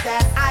said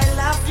that I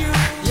loved you.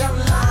 You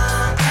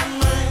lied to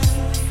me.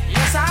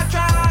 Yes, I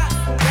tried.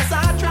 Yes,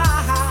 I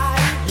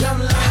tried. You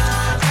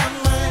lied to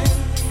me.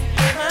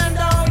 Even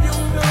though you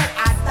knew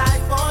I'd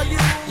die for you.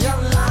 You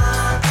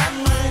lied to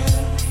me.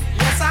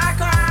 Yes, I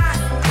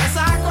cried. Yes,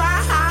 I cried.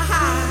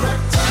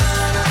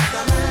 Return of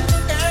the man.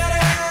 It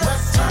is.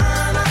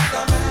 Return of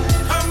the man.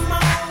 Come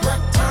on.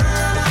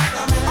 Return of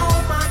the man. Oh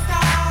my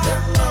God. You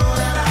know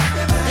that I've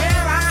been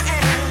here. I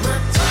am.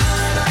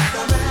 Return of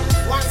the man.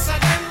 Once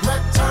again.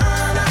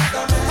 Return of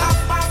the man. Top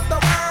of the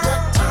world.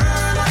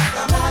 Return of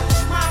the man. Watch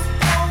my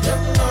flow. You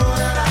know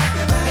that I've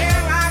been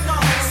here. I go.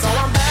 So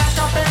I'm back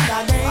up in the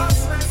game.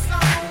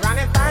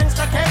 Running things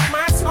to keep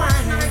my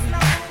swing.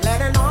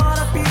 Letting all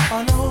the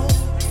people know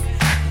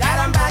that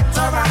I'm back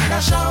to run the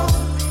show.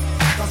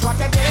 Cause what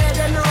you did,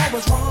 you know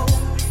was wrong.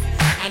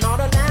 And all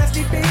the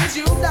nasty things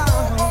you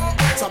done.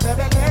 So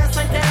baby,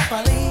 listen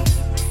carefully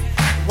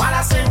while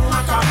I sing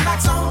my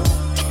comeback song.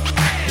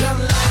 You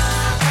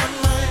lied to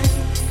me.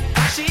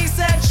 She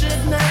said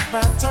she'd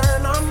never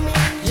turn on me.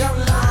 You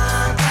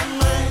lied to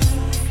me.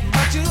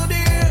 But you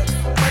did.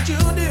 But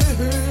you did.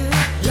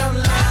 You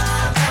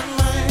lied to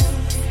me.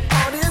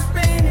 All this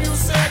pain you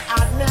said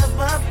I'd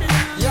never feel.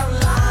 You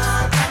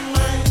lied to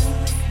me.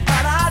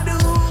 But I do.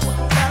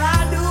 But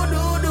I do.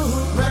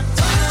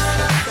 Return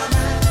of the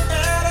man.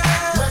 It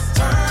is.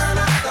 Return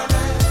of the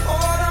man.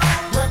 Hold on.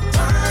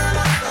 Return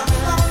of the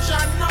man. Don't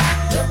you know?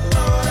 You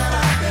know that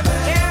I've been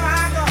here.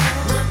 I go.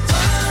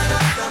 Return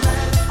of the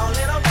man. A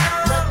little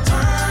girl.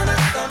 Return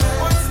of the man.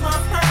 What's my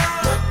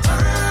pearl?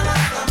 Return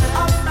of the man.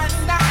 Up and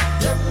down.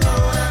 You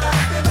know that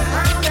I've been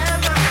round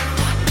and round.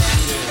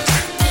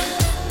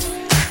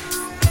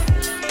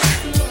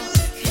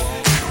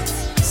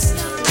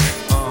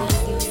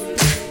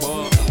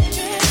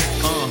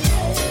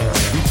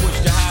 We push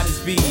the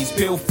hottest beats,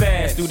 pill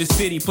fast through the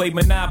city, play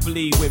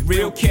Monopoly with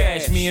real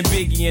cash. Me and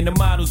Biggie and the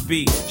models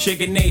be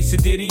shaking Ace,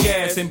 Diddy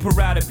ass, and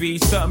Parada be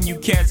something you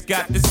cats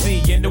got to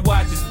see. And the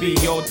watches be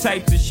all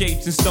types of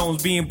shapes and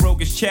stones. Being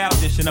broke is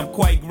childish, and I'm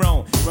quite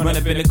grown. Run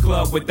up in the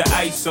club with the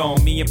ice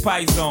on, me and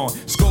Pice on.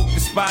 Scope the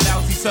spot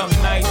out, see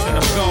something nice, and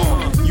I'm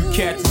gone. You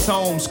cats is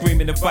home,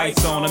 screaming the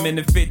fights on. I'm in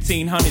the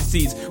 1500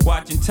 seats,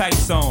 watching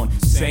tights on.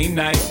 Same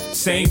night,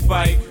 same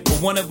fight, but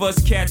one of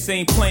us cats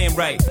ain't playing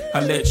right.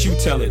 I let you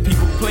tell it.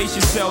 People, place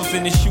yourselves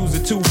in the shoes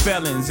of two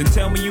felons and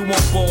tell me you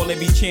won't fall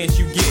every chance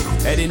you get.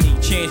 At any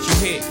chance you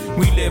hit,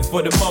 we live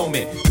for the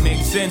moment.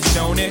 Makes sense,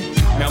 don't it?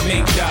 Now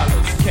make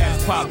dollars.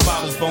 Cats pop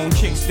bottles, bone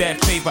chicks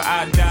that favor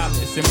our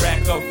dollars and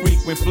rack up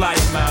frequent flyer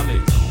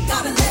mileage.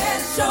 Gotta let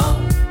it show.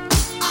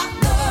 I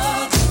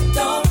love you,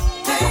 don't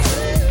hate.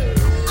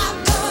 I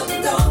love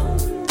you, don't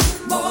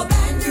more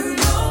than you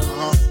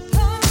know.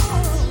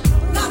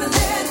 Gotta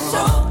let it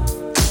show.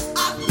 I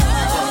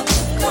love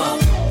you,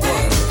 don't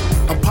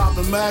hate. I'm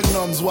popping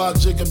magnums while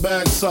jigging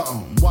back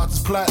something.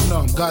 Watch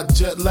platinum, got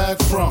jet lag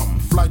from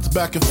flights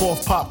back and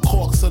forth. Pop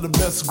corks are the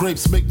best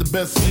grapes, make the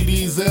best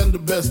CDs and the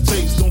best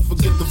tapes. Don't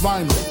forget the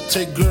vinyl.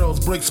 Take girls,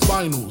 break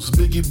spinals.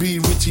 Biggie B,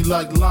 Richie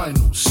like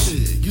Lionel.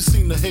 Shit, you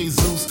seen the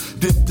Jesus,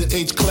 dip the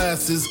H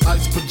classes,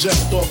 ice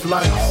project off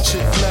lights,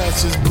 chick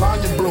flashes,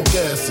 blind and broke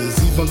asses.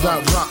 Even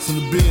got rocks in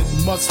the beard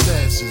and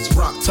mustaches,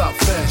 rock top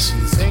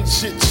fashions. Ain't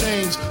shit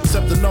changed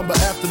except the number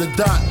after the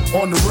dot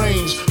on the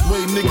range.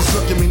 Way niggas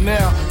look at me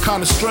now,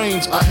 kinda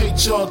strange. I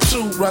hate y'all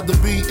too. Rather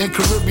be in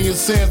Caribbean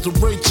sands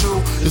with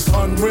Rachel. It's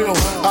unreal.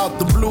 Out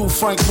the blue,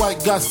 Frank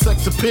White got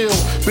sex appeal.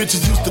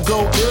 Bitches used to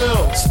go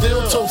ill,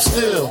 still toe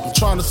still.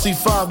 Trying to see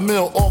 5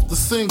 mil off the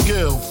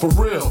single, for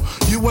real.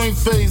 You ain't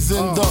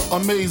phasing the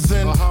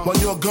amazing. While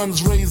your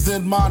gun's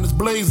raising, mine is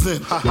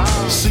blazing.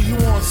 See you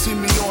on, see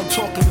me on,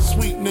 talking to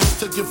sweetness.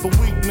 Take it for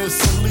weakness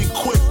and leave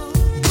quick.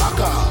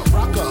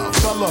 Rocker,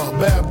 fella,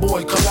 bad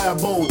boy,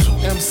 collabo. 2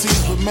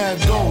 MCs with mad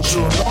gold.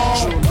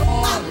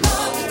 I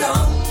love you,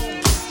 don't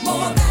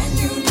more than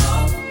you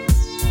know.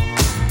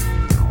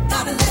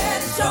 Gotta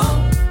let it show.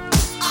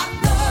 I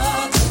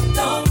love you,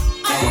 don't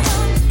hate.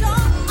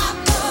 I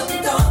love you,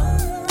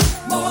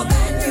 don't more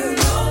than you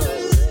know.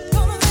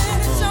 Gonna let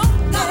it show.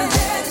 Gotta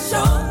let it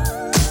show.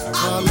 I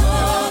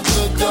love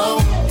you,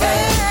 don't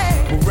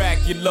hate.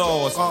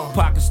 Miraculous,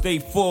 pockets stay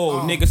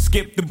full. Nigga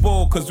skip the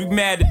ball cause we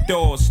mad at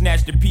doors.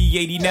 Snatch the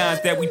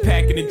P89s that we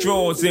pack in the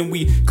drawers. And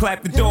we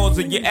clap the doors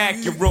of your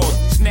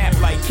Acuras. Snap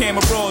like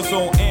cameras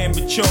on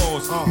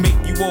amateurs. Make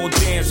you all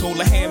dance, hold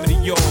a hammer to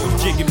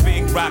yours. Jigging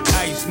big rock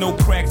ice, no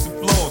cracks and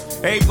flaws.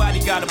 Everybody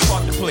got a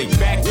part to play,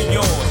 back to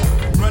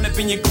yours. Run up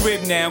in your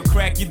crib now,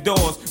 crack your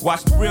doors.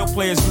 Watch the real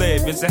players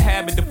live, it's a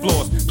habit to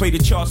floss. Play the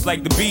charts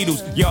like the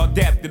Beatles, y'all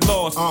adapt the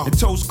loss. And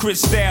toast Chris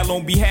Style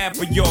on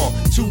behalf of y'all.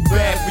 Too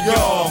bad for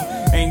y'all,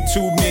 ain't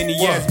too many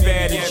as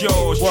bad as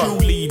yours.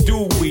 Truly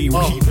do we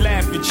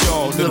laugh at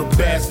y'all, little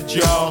bastard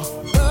y'all.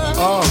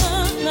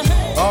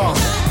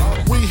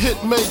 We hit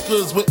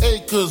Jamaicas with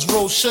acres,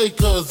 roll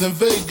shakers in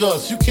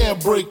Vegas. You can't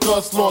break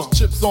us, lost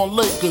chips on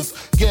Lakers,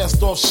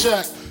 gassed off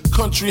Shaq.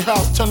 Country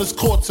house, tennis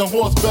courts, and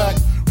horseback.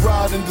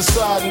 Ride and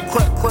decide and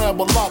crack crab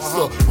or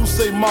lobster. Who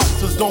say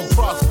monsters don't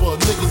prosper?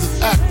 Niggas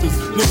is actors,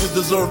 niggas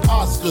deserve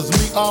Oscars.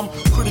 Me, I'm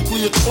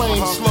critically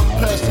acclaimed, slug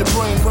past your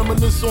brain.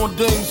 Reminisce on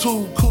dames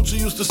who coochie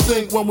used to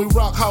stink when we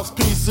rock house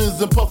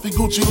pieces and puffy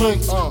Gucci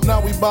links.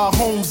 Now we buy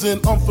homes in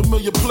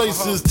unfamiliar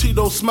places.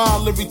 Tito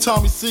smile every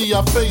time we see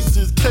our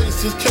faces.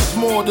 Cases catch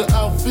more than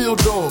outfield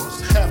doors.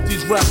 Half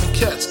these rapping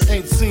cats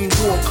ain't seen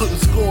war, couldn't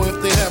score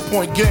if they had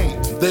point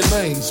game. They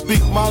lame,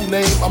 speak my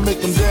name, I make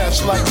them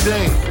dash like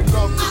Dame.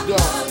 Love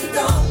the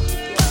dog.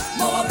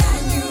 More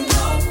than you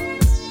know.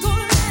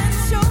 Gonna let it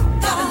show.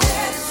 Gotta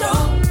let it show.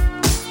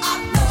 I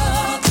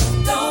love the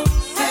dope.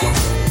 Hey,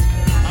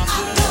 I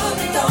love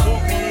the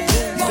dope.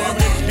 More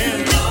than you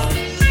know.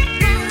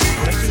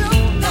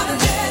 Gotta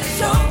let it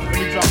show.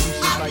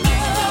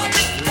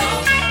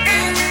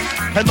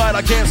 At night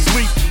I can't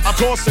sleep, I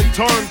toss and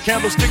turn.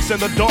 Candlesticks in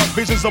the dark,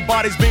 visions of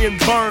bodies being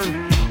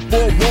burned.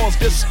 Four walls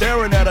just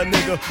staring at a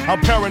nigga. I'm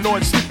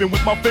paranoid, sleeping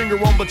with my finger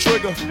on the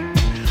trigger.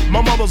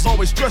 My mother's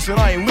always stressing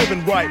I ain't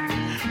living right,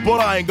 but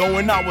I ain't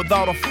going out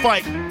without a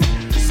fight.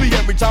 See,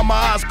 every time my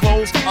eyes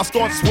close, I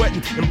start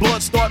sweating and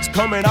blood starts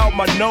coming out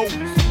my nose.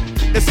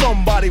 It's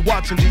somebody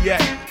watching the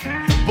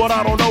act, but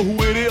I don't know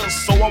who it is,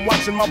 so I'm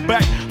watching my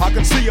back. I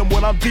can see him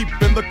when I'm deep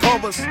in the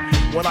covers.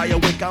 When I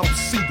awake, I don't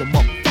see the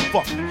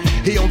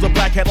motherfucker. He owns a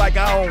black hat like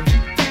I own,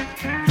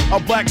 a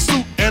black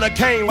suit and a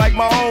cane like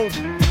my own.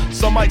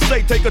 Some might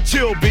say take a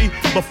chill, B,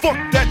 but fuck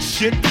that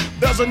shit.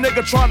 There's a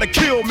nigga trying to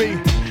kill me.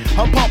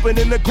 I'm popping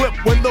in the clip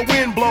when the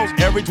wind blows.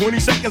 Every 20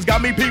 seconds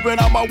got me peeping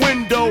out my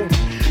window.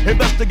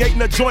 Investigating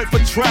the joint for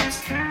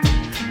traps.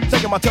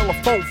 Taking my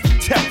telephone for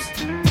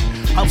texts.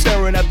 I'm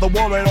staring at the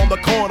woman on the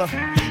corner.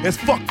 It's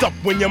fucked up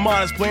when your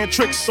mind is playing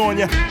tricks on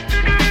you.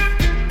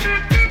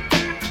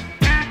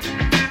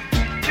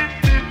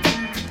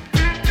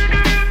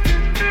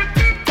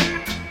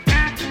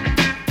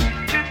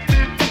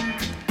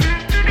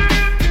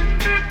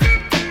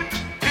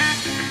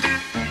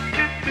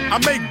 I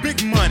make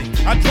big money,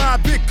 I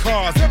drive big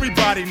cars,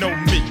 everybody know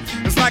me.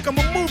 It's like I'm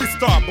a movie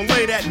star, but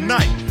late at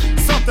night,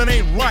 something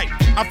ain't right.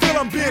 I feel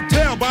I'm being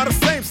tailed by the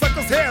same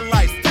sucker's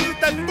headlights. Is it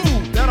that fool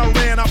that I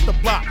ran off the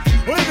block?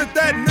 Or is it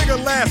that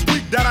nigga last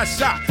week that I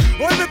shot?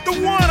 Or is it the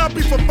one I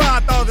beat for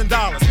 $5,000?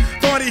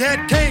 Thought he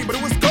had cane, but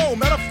it was gold,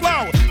 not a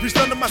flower. Reached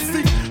under my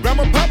seat, grabbed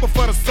my papa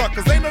for the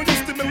suckers. Ain't no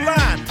use to me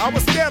lying, I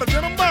was scared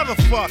than a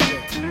motherfucker.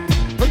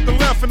 Put the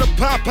left in the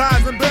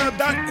Popeyes and better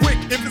die quick.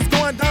 If it's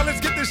going down, let's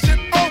get this shit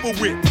over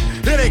with.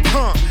 Here they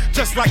come,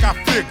 just like I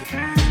figured.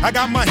 I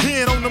got my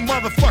hand on the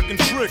motherfucking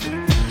trigger.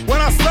 When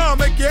I saw 'em,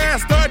 make your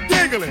ass start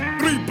giggling.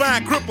 3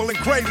 blind, crippling,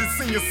 crazy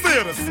senior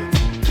citizens.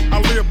 I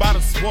live by the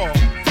swamp.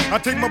 I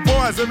take my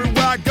boys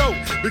everywhere I go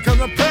because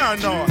I'm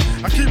paranoid.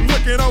 I keep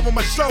looking over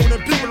my shoulder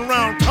and peeping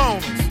around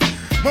corners.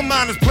 My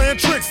mind is playing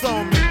tricks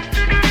on me.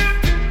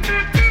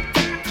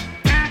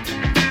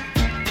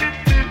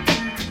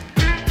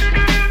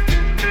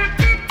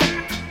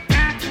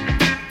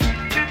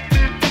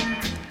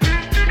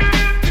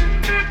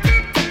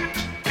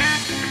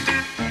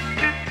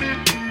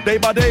 Day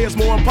by day it's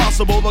more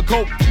impossible to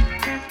cope.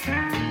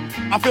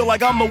 I feel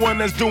like I'm the one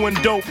that's doing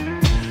dope.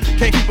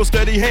 Can't keep a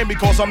steady hand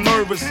because I'm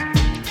nervous.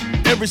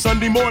 Every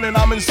Sunday morning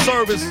I'm in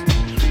service,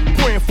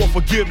 praying for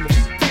forgiveness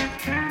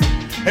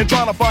and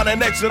trying to find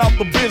an exit out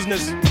the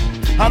business.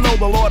 I know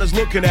the Lord is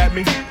looking at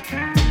me,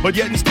 but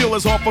yet and still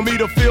it's hard for me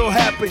to feel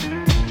happy.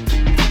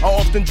 I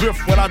often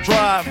drift when I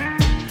drive,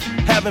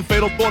 having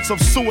fatal thoughts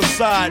of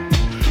suicide.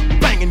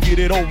 Bang and get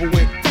it over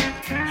with,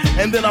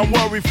 and then I'm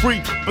worry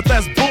free, but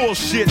that's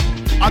bullshit.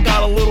 I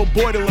got a little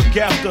boy to look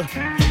after,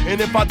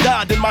 and if I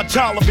die, then my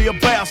child will be a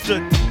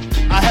bastard.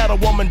 I had a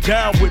woman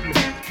down with me,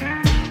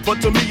 but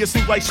to me it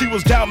seemed like she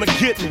was down to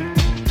get me.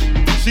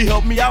 She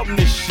helped me out in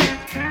this shit,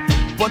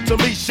 but to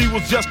me she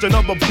was just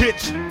another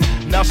bitch.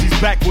 Now she's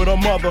back with her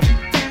mother.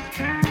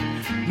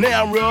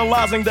 Now I'm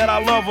realizing that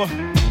I love her.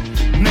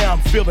 Now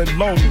I'm feeling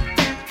lonely.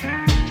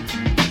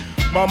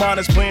 My mind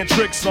is playing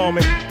tricks on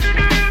me.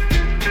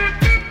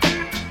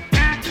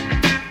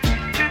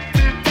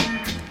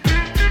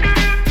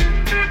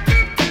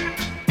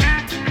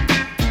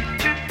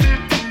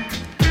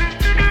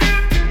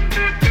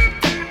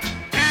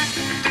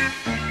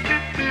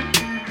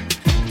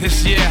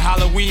 This year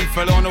Halloween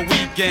fell on a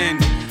weekend.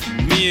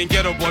 Me and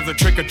Ghetto Boys are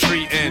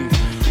trick-or-treating,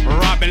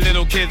 robbing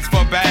little kids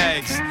for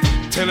bags,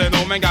 till an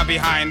old man got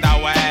behind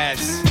our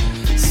ass.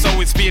 So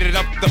we speeded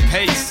up the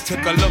pace,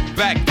 took a look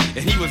back,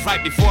 and he was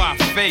right before our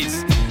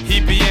face.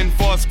 He be in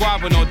for a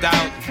squabble, no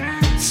doubt,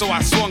 so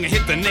I swung and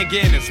hit the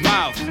nigga in his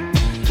mouth.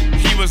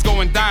 He was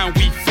going down,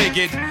 we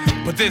figured,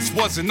 but this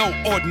wasn't no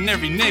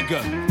ordinary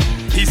nigga.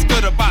 He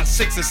stood about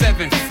 6 or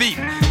 7 feet,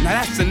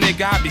 now that's the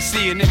nigga I be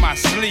seeing in my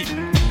sleep.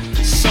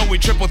 So we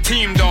triple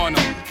teamed on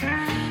him,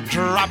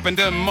 dropping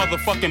them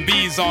motherfucking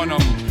bees on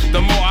him. The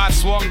more I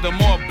swung, the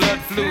more blood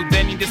flew.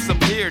 Then he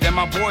disappeared, and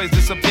my boys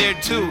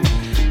disappeared too.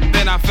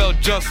 Then I felt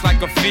just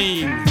like a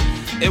fiend.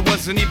 It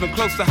wasn't even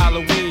close to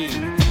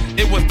Halloween.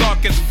 It was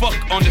dark as fuck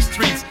on the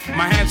streets.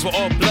 My hands were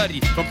all bloody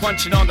from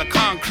punching on the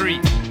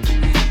concrete.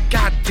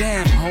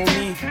 Goddamn,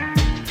 homie.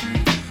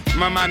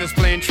 My mind is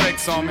playing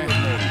tricks on me.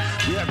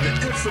 We have the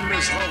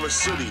infamous Horror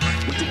City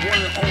with the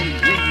one and only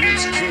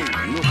Remix King,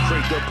 Lil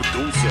Craig the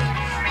producer.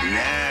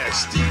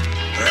 Nasty.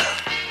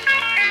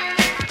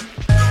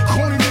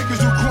 Corny niggas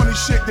do corny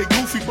shit, they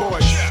goofy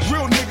boys.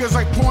 Real niggas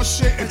like porn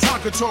shit and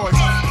Tonka toys.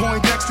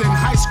 Poindexter in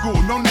high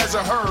school, known as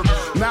a herb.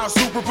 Now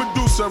super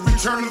producer,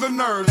 return of the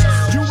nerds.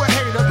 You a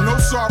hater, no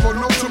sorrow,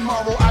 no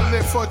tomorrow. I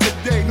live for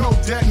today, no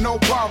debt, no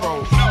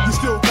borrow. You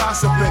still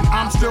gossiping,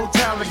 I'm still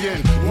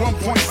tallying.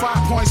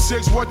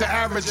 1.5.6, what the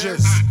average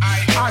is.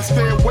 I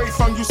stay away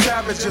from you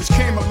savages.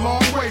 Came a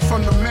long way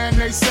from the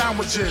mayonnaise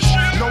sandwiches.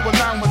 No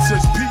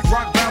allowances, Pete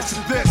Rock bounce to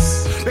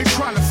this. They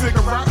trying to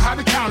figure out how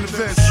to counter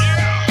this.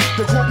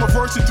 They quote my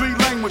verse in 3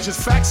 languages.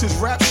 Facts is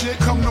rap shit,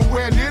 come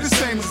nowhere near the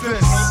same as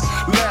this.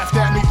 Laughed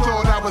at me,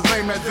 thought I was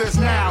lame at this.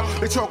 Now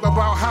they talk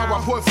about how I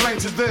put flame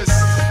to this.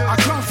 I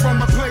come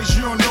from a place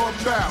you don't know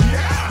about.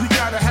 You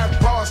gotta have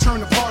bars,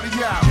 turn the party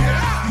out.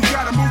 You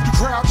gotta move the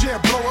crowd, yeah,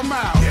 blow them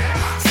out.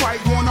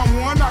 Fight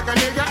one-on-one, knock a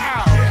nigga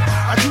out.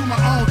 I do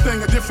my own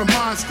thing, a different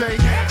mind state.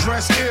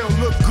 Dress ill,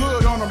 look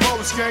good on the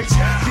roller skates.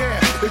 Yeah,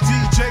 the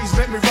DJs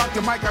let me rock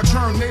the mic. I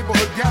turn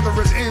neighborhood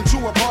gatherers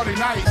into a party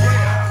night.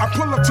 I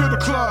pull up to the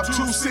club,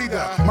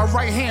 2-seater. My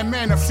right hand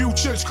man, a few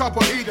chicks,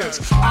 couple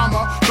eaters. I'm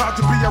about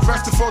to be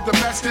arrested for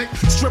domestic.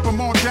 Strip them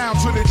on down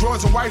to their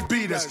drawers and white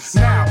beaters.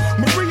 Now,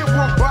 Maria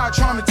walked by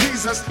trying to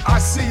tease us. I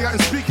see her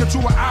and speak into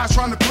her eyes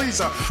trying to please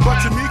her.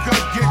 But Tamika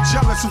get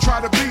jealous and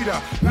try to beat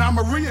her. Now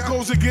Maria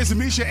goes against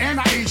Misha and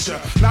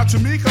Aisha. Now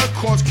Tamika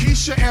calls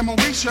Keisha and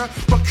Moesha.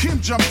 But Kim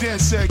jumped in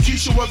and said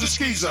Keisha was a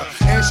skeezer.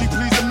 And she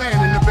pleased a man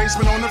in the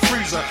basement on the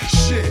freezer.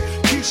 Shit,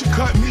 Keisha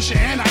cut Misha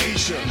and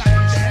Aisha.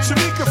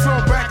 Tamika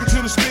fell back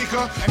into the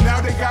speaker. And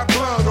now they got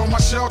blood on my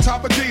shell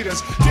top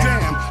Adidas.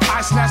 Damn,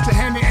 I snatched a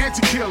Henny and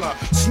tequila.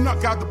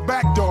 Snuck out the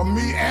back door,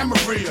 me and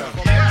Maria.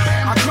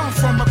 I come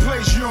from a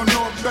place you don't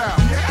know about.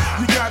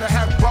 You gotta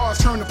have bars,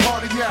 turn the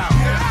party out.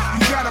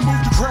 You gotta move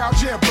the crowd,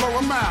 yeah, blow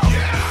them out.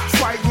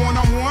 Fight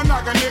one-on-one,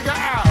 knock a nigga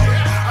out.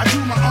 I do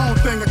my own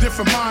thing, a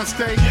different mind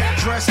state.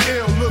 Dress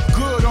ill, look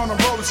good on the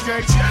roller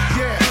skates.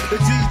 Yeah, the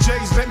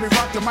DJs let me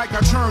rock the mic.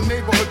 I turn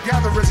neighborhood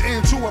gatherers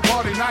into a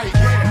party night.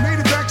 Made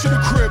it back to the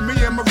crib, me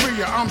and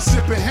Maria. I'm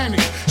sipping Henny,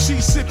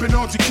 she's sipping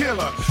on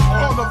tequila.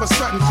 All of a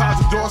sudden,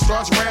 closet door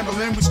starts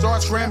rambling. We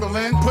start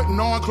scrambling, putting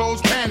on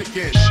clothes,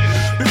 panicking.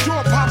 The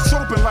door pops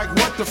open like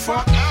what the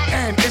fuck?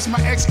 And it's my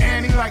ex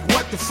Annie like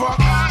what the fuck?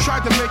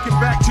 Tried to make it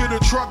back to the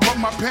truck, but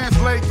my pants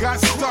leg got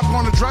stuck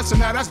on the dresser.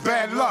 Now that's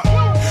bad luck.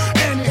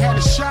 Annie had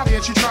a shot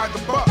and she tried to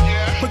buck,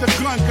 but the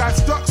gun got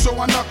stuck, so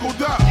I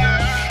knuckled up.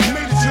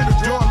 Made it to the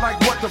door like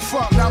what the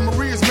fuck? Now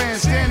Maria's man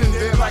standing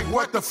there like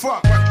what the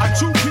fuck? I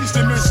two-pieced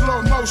him in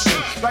slow motion,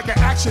 like an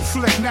action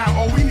flick. Now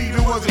all we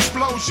needed was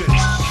explosions.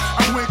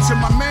 I went to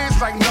my man's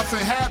like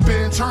nothing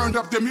happened, turned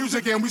up the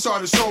music and we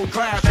started soul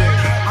clapping.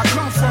 I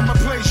come from a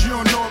place you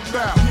don't know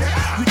about.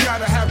 You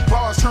gotta have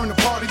bars, turn the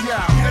party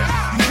out.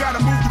 You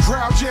gotta move the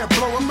crowd, yeah,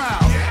 blow them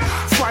out.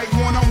 Fight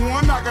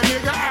one-on-one, knock a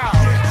nigga out.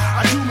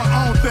 I do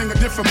my own thing, a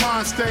different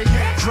mind state.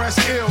 Dress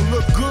ill,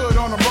 look good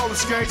on the roller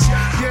skates.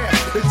 Yeah,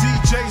 the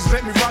DJs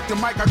let me rock the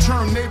mic. I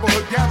turn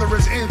neighborhood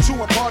gatherers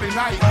into a party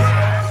night.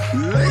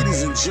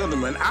 Ladies and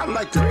gentlemen, I'd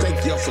like to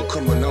thank y'all for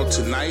coming out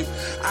tonight.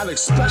 I'd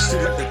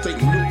especially like to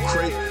thank Lil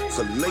Craig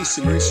for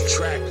lacing this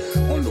track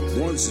on the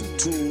ones and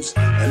twos.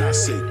 And I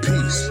say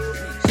peace.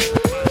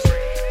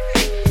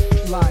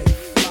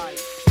 Life,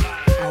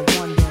 I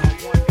wonder,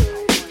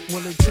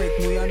 will it take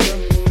me under?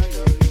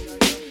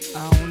 I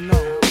don't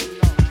know.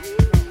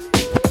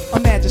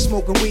 Imagine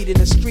smoking weed in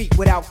the street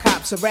without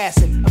cops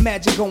harassing.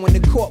 Imagine going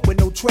to court with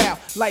no trial.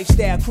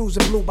 Lifestyle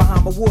cruising blue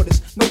behind my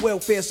waters. No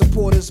welfare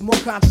supporters. More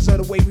conscious of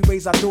the way we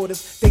raise our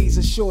daughters. Days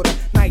are shorter,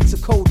 nights are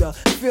colder.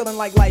 Feeling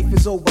like life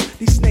is over.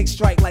 These snakes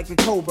strike like a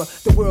cobra.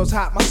 The world's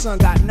hot, my son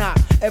got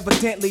knocked.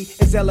 Evidently,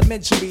 it's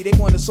elementary. They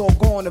want us all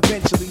gone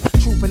eventually.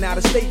 Trooping out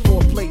of state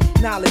for a plate.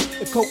 Knowledge,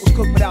 if coke was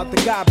cooked without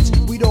the garbage,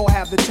 we'd all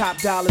have the top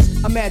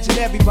dollars. Imagine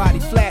everybody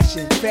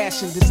flashing,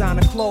 fashion,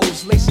 designer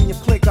clothes, lacing your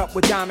click up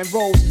with diamond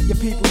rolls. Your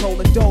people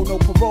holding dough, no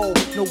parole,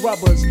 no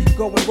rubbers.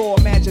 Going raw,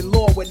 imagine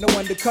law with no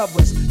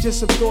undercovers. Just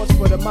some thoughts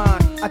for the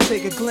mind. I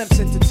take a glimpse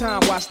into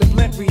time, watch the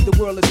blimp read, the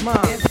world is mine.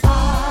 If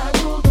I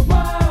rule the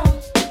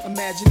world,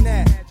 imagine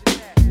that.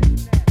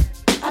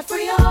 I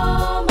free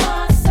all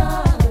my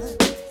sons.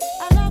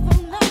 I love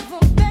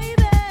them, baby.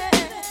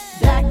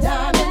 Black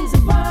diamonds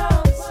and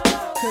pearls.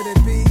 Could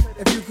it be,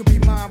 if you could be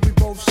mine, we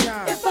both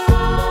shine. If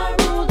I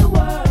rule the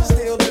world,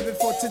 still living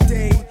for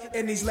today,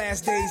 in these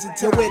last days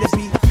until where to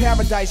be.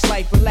 Paradise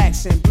life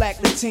relaxing,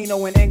 black,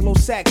 Latino, and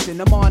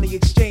Anglo-Saxon. I'm on the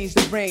exchange,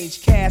 the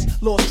range, cash,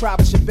 lost tribe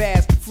of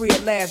Shabazz. Free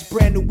at last,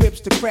 brand new whips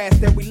to crash.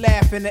 Then we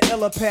laugh in the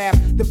illa path.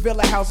 The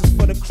villa houses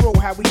for the crew,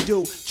 how we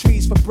do.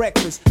 Trees for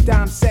breakfast,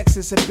 dime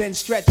sexes and Ben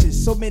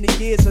stretches. So many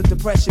years of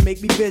depression make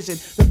me vision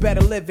the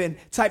better living.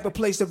 Type of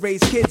place to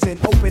raise kids in.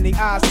 Opening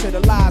eyes to the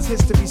lies.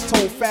 History's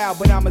told foul,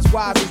 but I'm as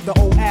wise as the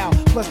old owl.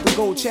 Plus the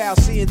gold child,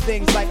 seeing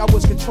things like I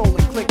was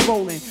controlling. Click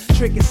rolling,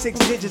 tricking 6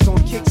 digits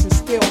on kicks and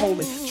still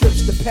holding.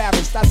 Trips to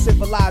Paris, I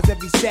civilize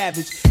every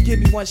savage. Give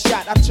me one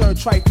shot, I turn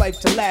tripe life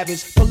to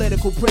lavish.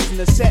 Political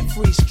prisoner, set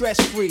free, stress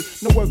free.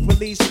 No work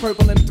release,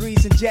 purple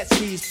M3s and jet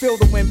skis. Feel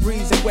the wind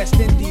breeze in West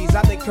Indies.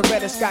 I think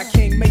Coretta Scott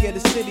King, mayor of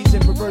the cities,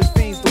 and reverse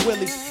veins, the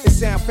Willies. It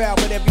sound foul,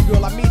 but every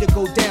girl I meet to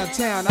go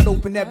downtown. I'd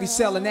open every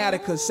cell in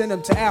Attica, send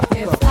them to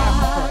Africa.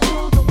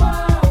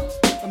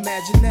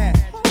 Imagine that.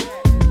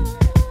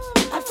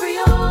 I free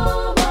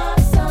all my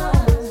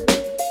sons.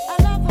 I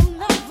love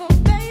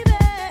them, baby.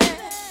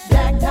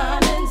 Black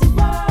diamonds and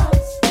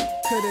pearls.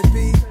 Could it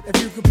be,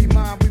 if you could be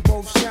mine, we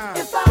both shine.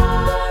 If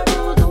I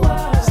rule the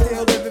world.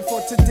 Still living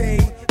for today,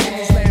 in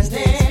these last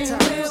days and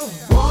times.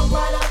 We'll walk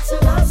right up to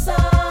the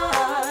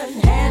sun,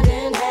 hand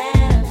in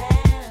hand.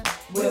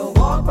 We'll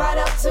walk right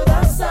up to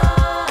the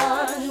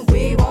sun,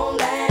 we won't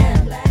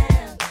land.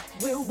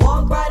 We'll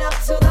walk right up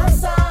to the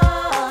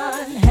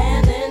sun,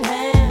 hand in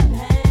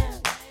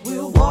hand.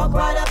 We'll walk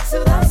right up to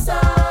the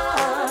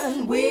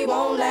sun, we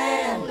won't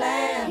land.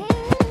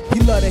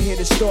 You love to hear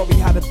the story,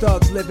 how the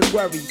thugs live and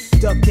worry.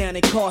 Duck down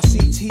in car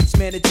seats, heat's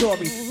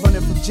mandatory.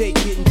 Running from Jake,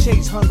 getting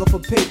chased, hunger for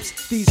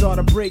papes. These are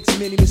the breaks,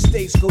 many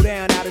mistakes go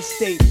down out of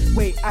state.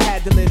 Wait, I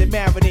had to let it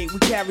marinate. We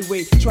carry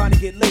weight, trying to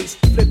get laced.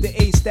 Flip the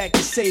A, stack the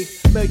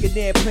safe.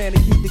 Millionaire plan to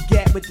keep the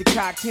gap with the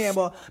cocked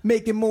hammer.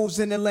 Making moves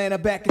in Atlanta,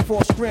 back and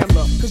forth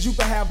scrambler. Cause you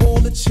can have all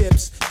the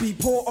chips, be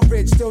poor or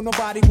rich, still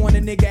nobody want a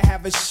nigga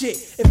have a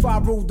shit. If I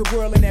ruled the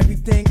world and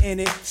everything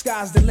in it,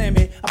 sky's the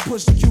limit. I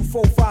push the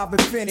Q45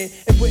 infinite.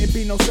 It wouldn't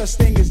be no such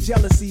thing as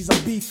jealousies or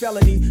beef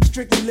felony.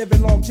 Strictly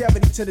living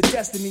longevity to the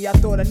destiny I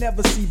thought I'd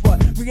never see, but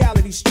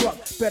reality struck.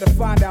 Better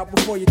find out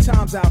before your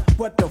time's out.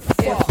 What the fuck?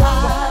 If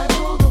I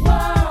rule the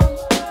world,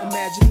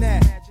 imagine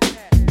that.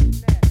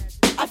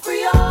 I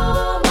free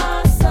all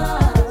my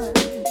sons.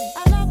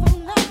 I love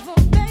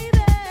them,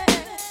 baby.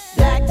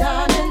 Black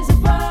diamonds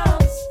and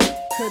pearls.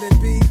 Could it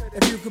be,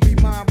 if you could be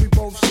mine, we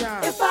both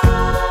shine. If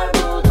I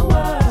rule the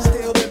world.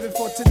 Still living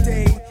for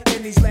today,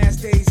 in these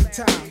last days and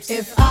times.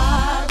 If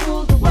I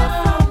rule the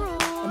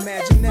world.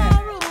 Imagine that.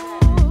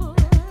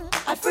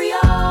 I free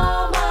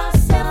all my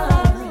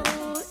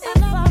sons.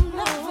 If I'm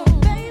loving,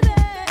 baby.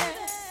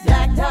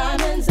 Black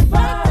diamonds and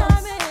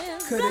pearls.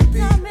 Could it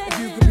be, if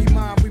you could be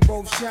mine, we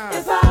both shine.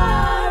 If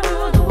I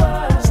rule the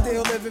world.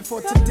 Still living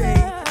for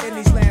today, in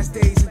these last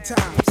days and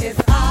times. If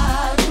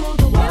I rule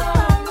the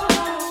world.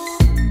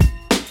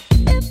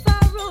 If I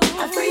rule,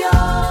 I free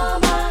all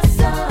my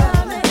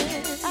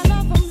sons. I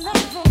love them,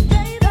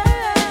 baby.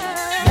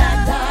 Black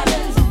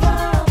diamonds and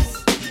pearls.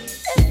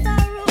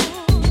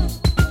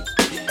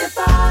 If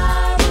I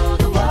rule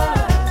the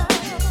world.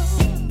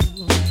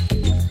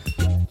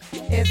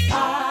 If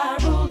I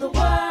rule the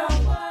world.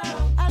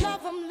 I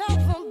love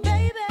them,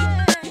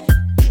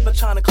 baby. Not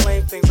trying to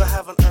claim things I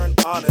haven't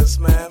earned, honest,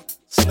 man.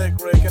 Slick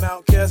Rick and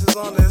Outkast is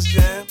on this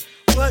jam.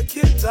 What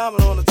Kid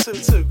Diamond on the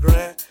 2-2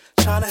 grand.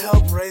 Trying to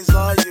help raise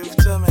our youth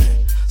to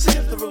man.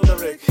 Skip the ruler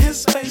Rick,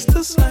 his space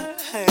to slam.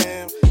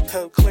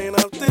 Help clean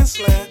up this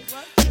land.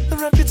 The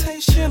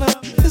reputation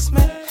of this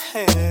man.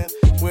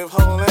 With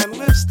hole and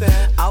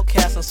withstand.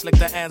 Outkast and Slick,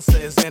 the answer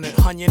is in it.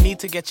 Hun, you need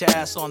to get your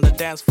ass on the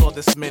dance floor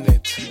this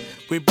minute.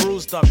 We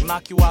bruised up,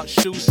 knock you out,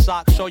 shoes,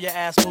 socks, show your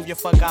ass, move, you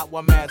forgot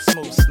what mad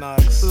smooth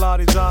snugs.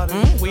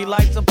 We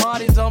like to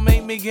party, don't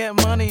make me get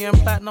money and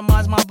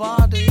platinumize my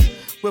body.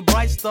 With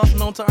bright stuff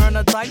known to earn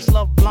a dice,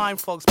 love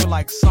blind folks, but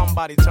like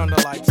somebody turn the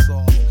lights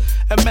off.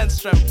 Immense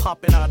strength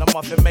popping out of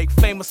muffin, make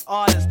famous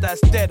artists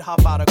that's dead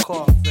hop out of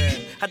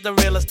coffin. At the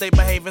real estate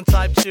behaving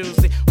type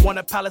choosy, want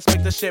a palace,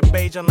 make the shit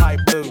beige and light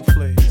blue,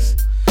 please.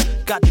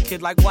 Got the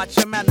kid like watch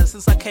your manners,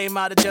 since I came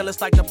out of jail it's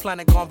like the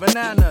planet gone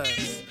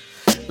bananas.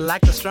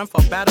 Like the strength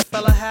a bad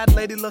fella had,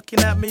 lady looking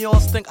at me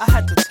all stink, I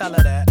had to tell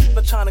her that.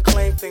 Not trying to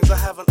claim things I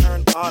haven't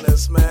earned,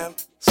 honest, man.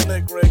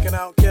 Slick Rick and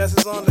Outkast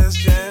is on this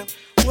jam.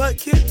 What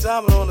Kid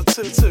Diamond on the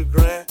 2-2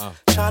 grand.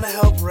 Trying to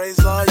help raise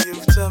our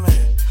youth to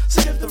man.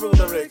 Skip the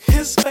ruler Rick,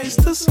 his space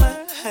to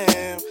slam.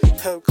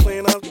 Help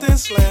clean up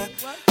this land.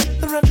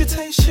 The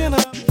reputation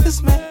of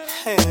this man.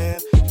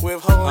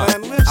 With hole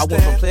and withstand. I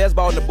went from players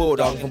ball to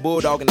bulldog, from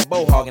bulldogging to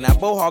bowhogging, now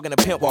bowhogging to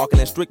pimp walking,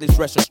 and strictly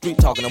stretching street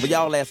talking. Over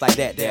y'all ass like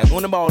that there,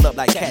 going them all up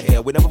like cat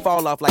hair. We never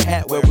fall off like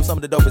Hatware with some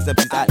of the dopest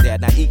MCs out there.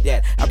 Now eat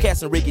that.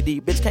 Outkast and Ricky D,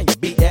 bitch, can you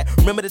beat that?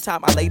 Remember the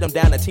time I laid them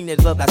down, the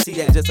teenage love, I see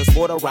that just a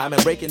sport of rhyming,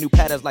 breaking new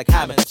patterns like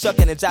Hyman.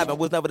 Shucking and jiving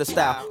was never the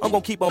style. I'm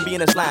gonna keep on being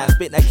this line,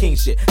 spitting that king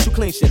shit. Too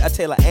clean shit, a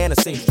tailor and a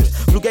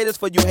seamstress. Blue gators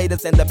for you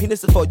haters, and the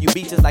penis is for you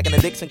beaches like an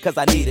addiction, cause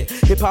I need it.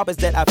 Hip hop is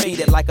that I feed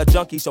it like a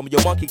junkie. Show me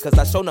your monkey, cause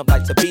I show them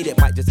like to beat it.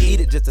 Might just just eat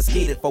it, just to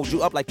skeet it. Fold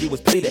you up like you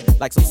was pleated,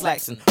 like some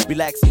slacks and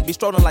relaxing. Be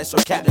strolling like Sir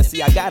Captain.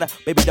 See, I got a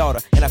baby daughter,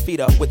 and I feed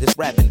her with this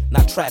rapping,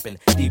 not trapping.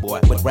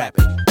 D-boy with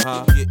rapping,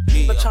 huh?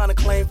 Yeah. Not trying to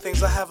claim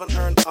things I haven't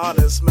earned,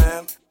 honest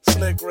man.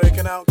 Slick Rick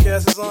and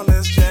Outkast is on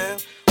this jam.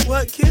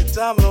 What Kid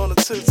Diamond on the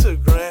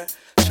 2-2 grand?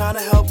 Trying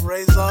to help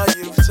raise our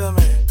youth to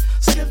man.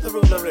 Skip the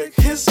ruler Rick,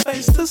 his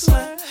space to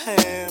slam.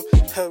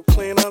 Help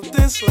clean up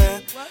this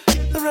land.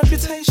 The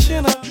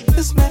reputation of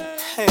this man.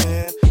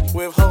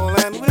 With hole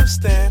and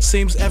withstand.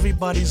 Seems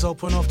everybody's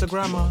open off the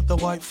grammar. The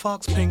white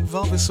fox, pink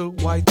velvet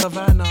suit, white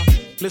Havana.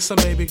 Listen,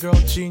 baby girl,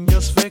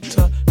 genius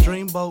Victor.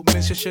 Dreamboat,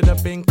 miss, you should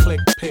have been click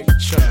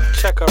picture.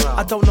 Check her out.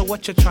 I don't know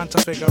what you're trying to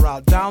figure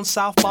out. Down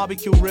south,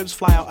 barbecue ribs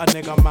fly out a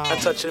nigga mouth.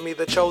 And touching me,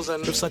 the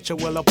chosen. With such a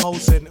will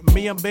opposing.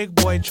 Me and Big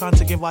Boy trying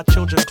to give our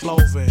children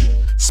clothing.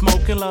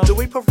 Smoking love. Do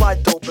we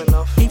provide dope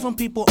enough? Even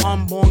people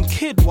unborn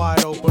kid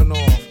wide open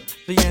off.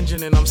 The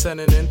engine and I'm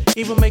sending in.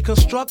 Even make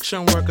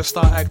construction workers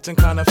start acting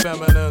kinda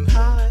feminine.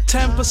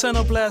 10%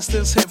 of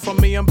blasters hit from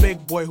me and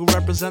Big Boy who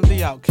represent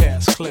the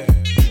Outkast clear.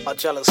 A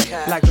jealous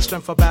cat. Like the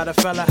strength about a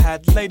fella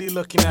had. Lady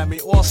looking at me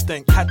all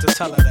stink, had to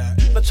tell her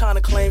that. Not trying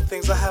to claim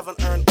things I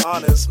haven't earned,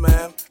 honest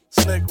man.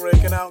 Slick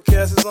Rick and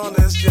Outkast is on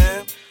this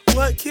jam.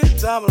 What Kid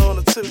Diamond on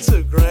the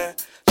 2-2 grand?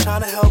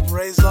 Trying to help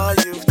raise our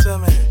youth to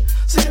man.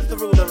 Skip the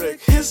ruler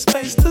Rick, his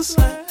space to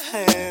slam.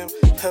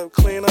 Help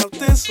clean up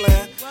this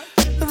land.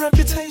 The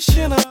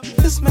reputation of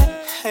this man.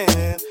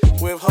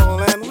 With hole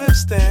and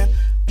withstand.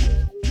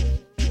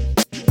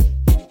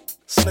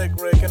 Slick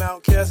Rick and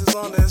Outkast is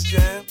on this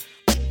jam.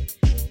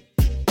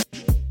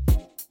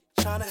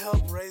 Trying to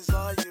help raise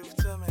our youth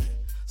to man.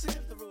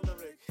 Skip the ruler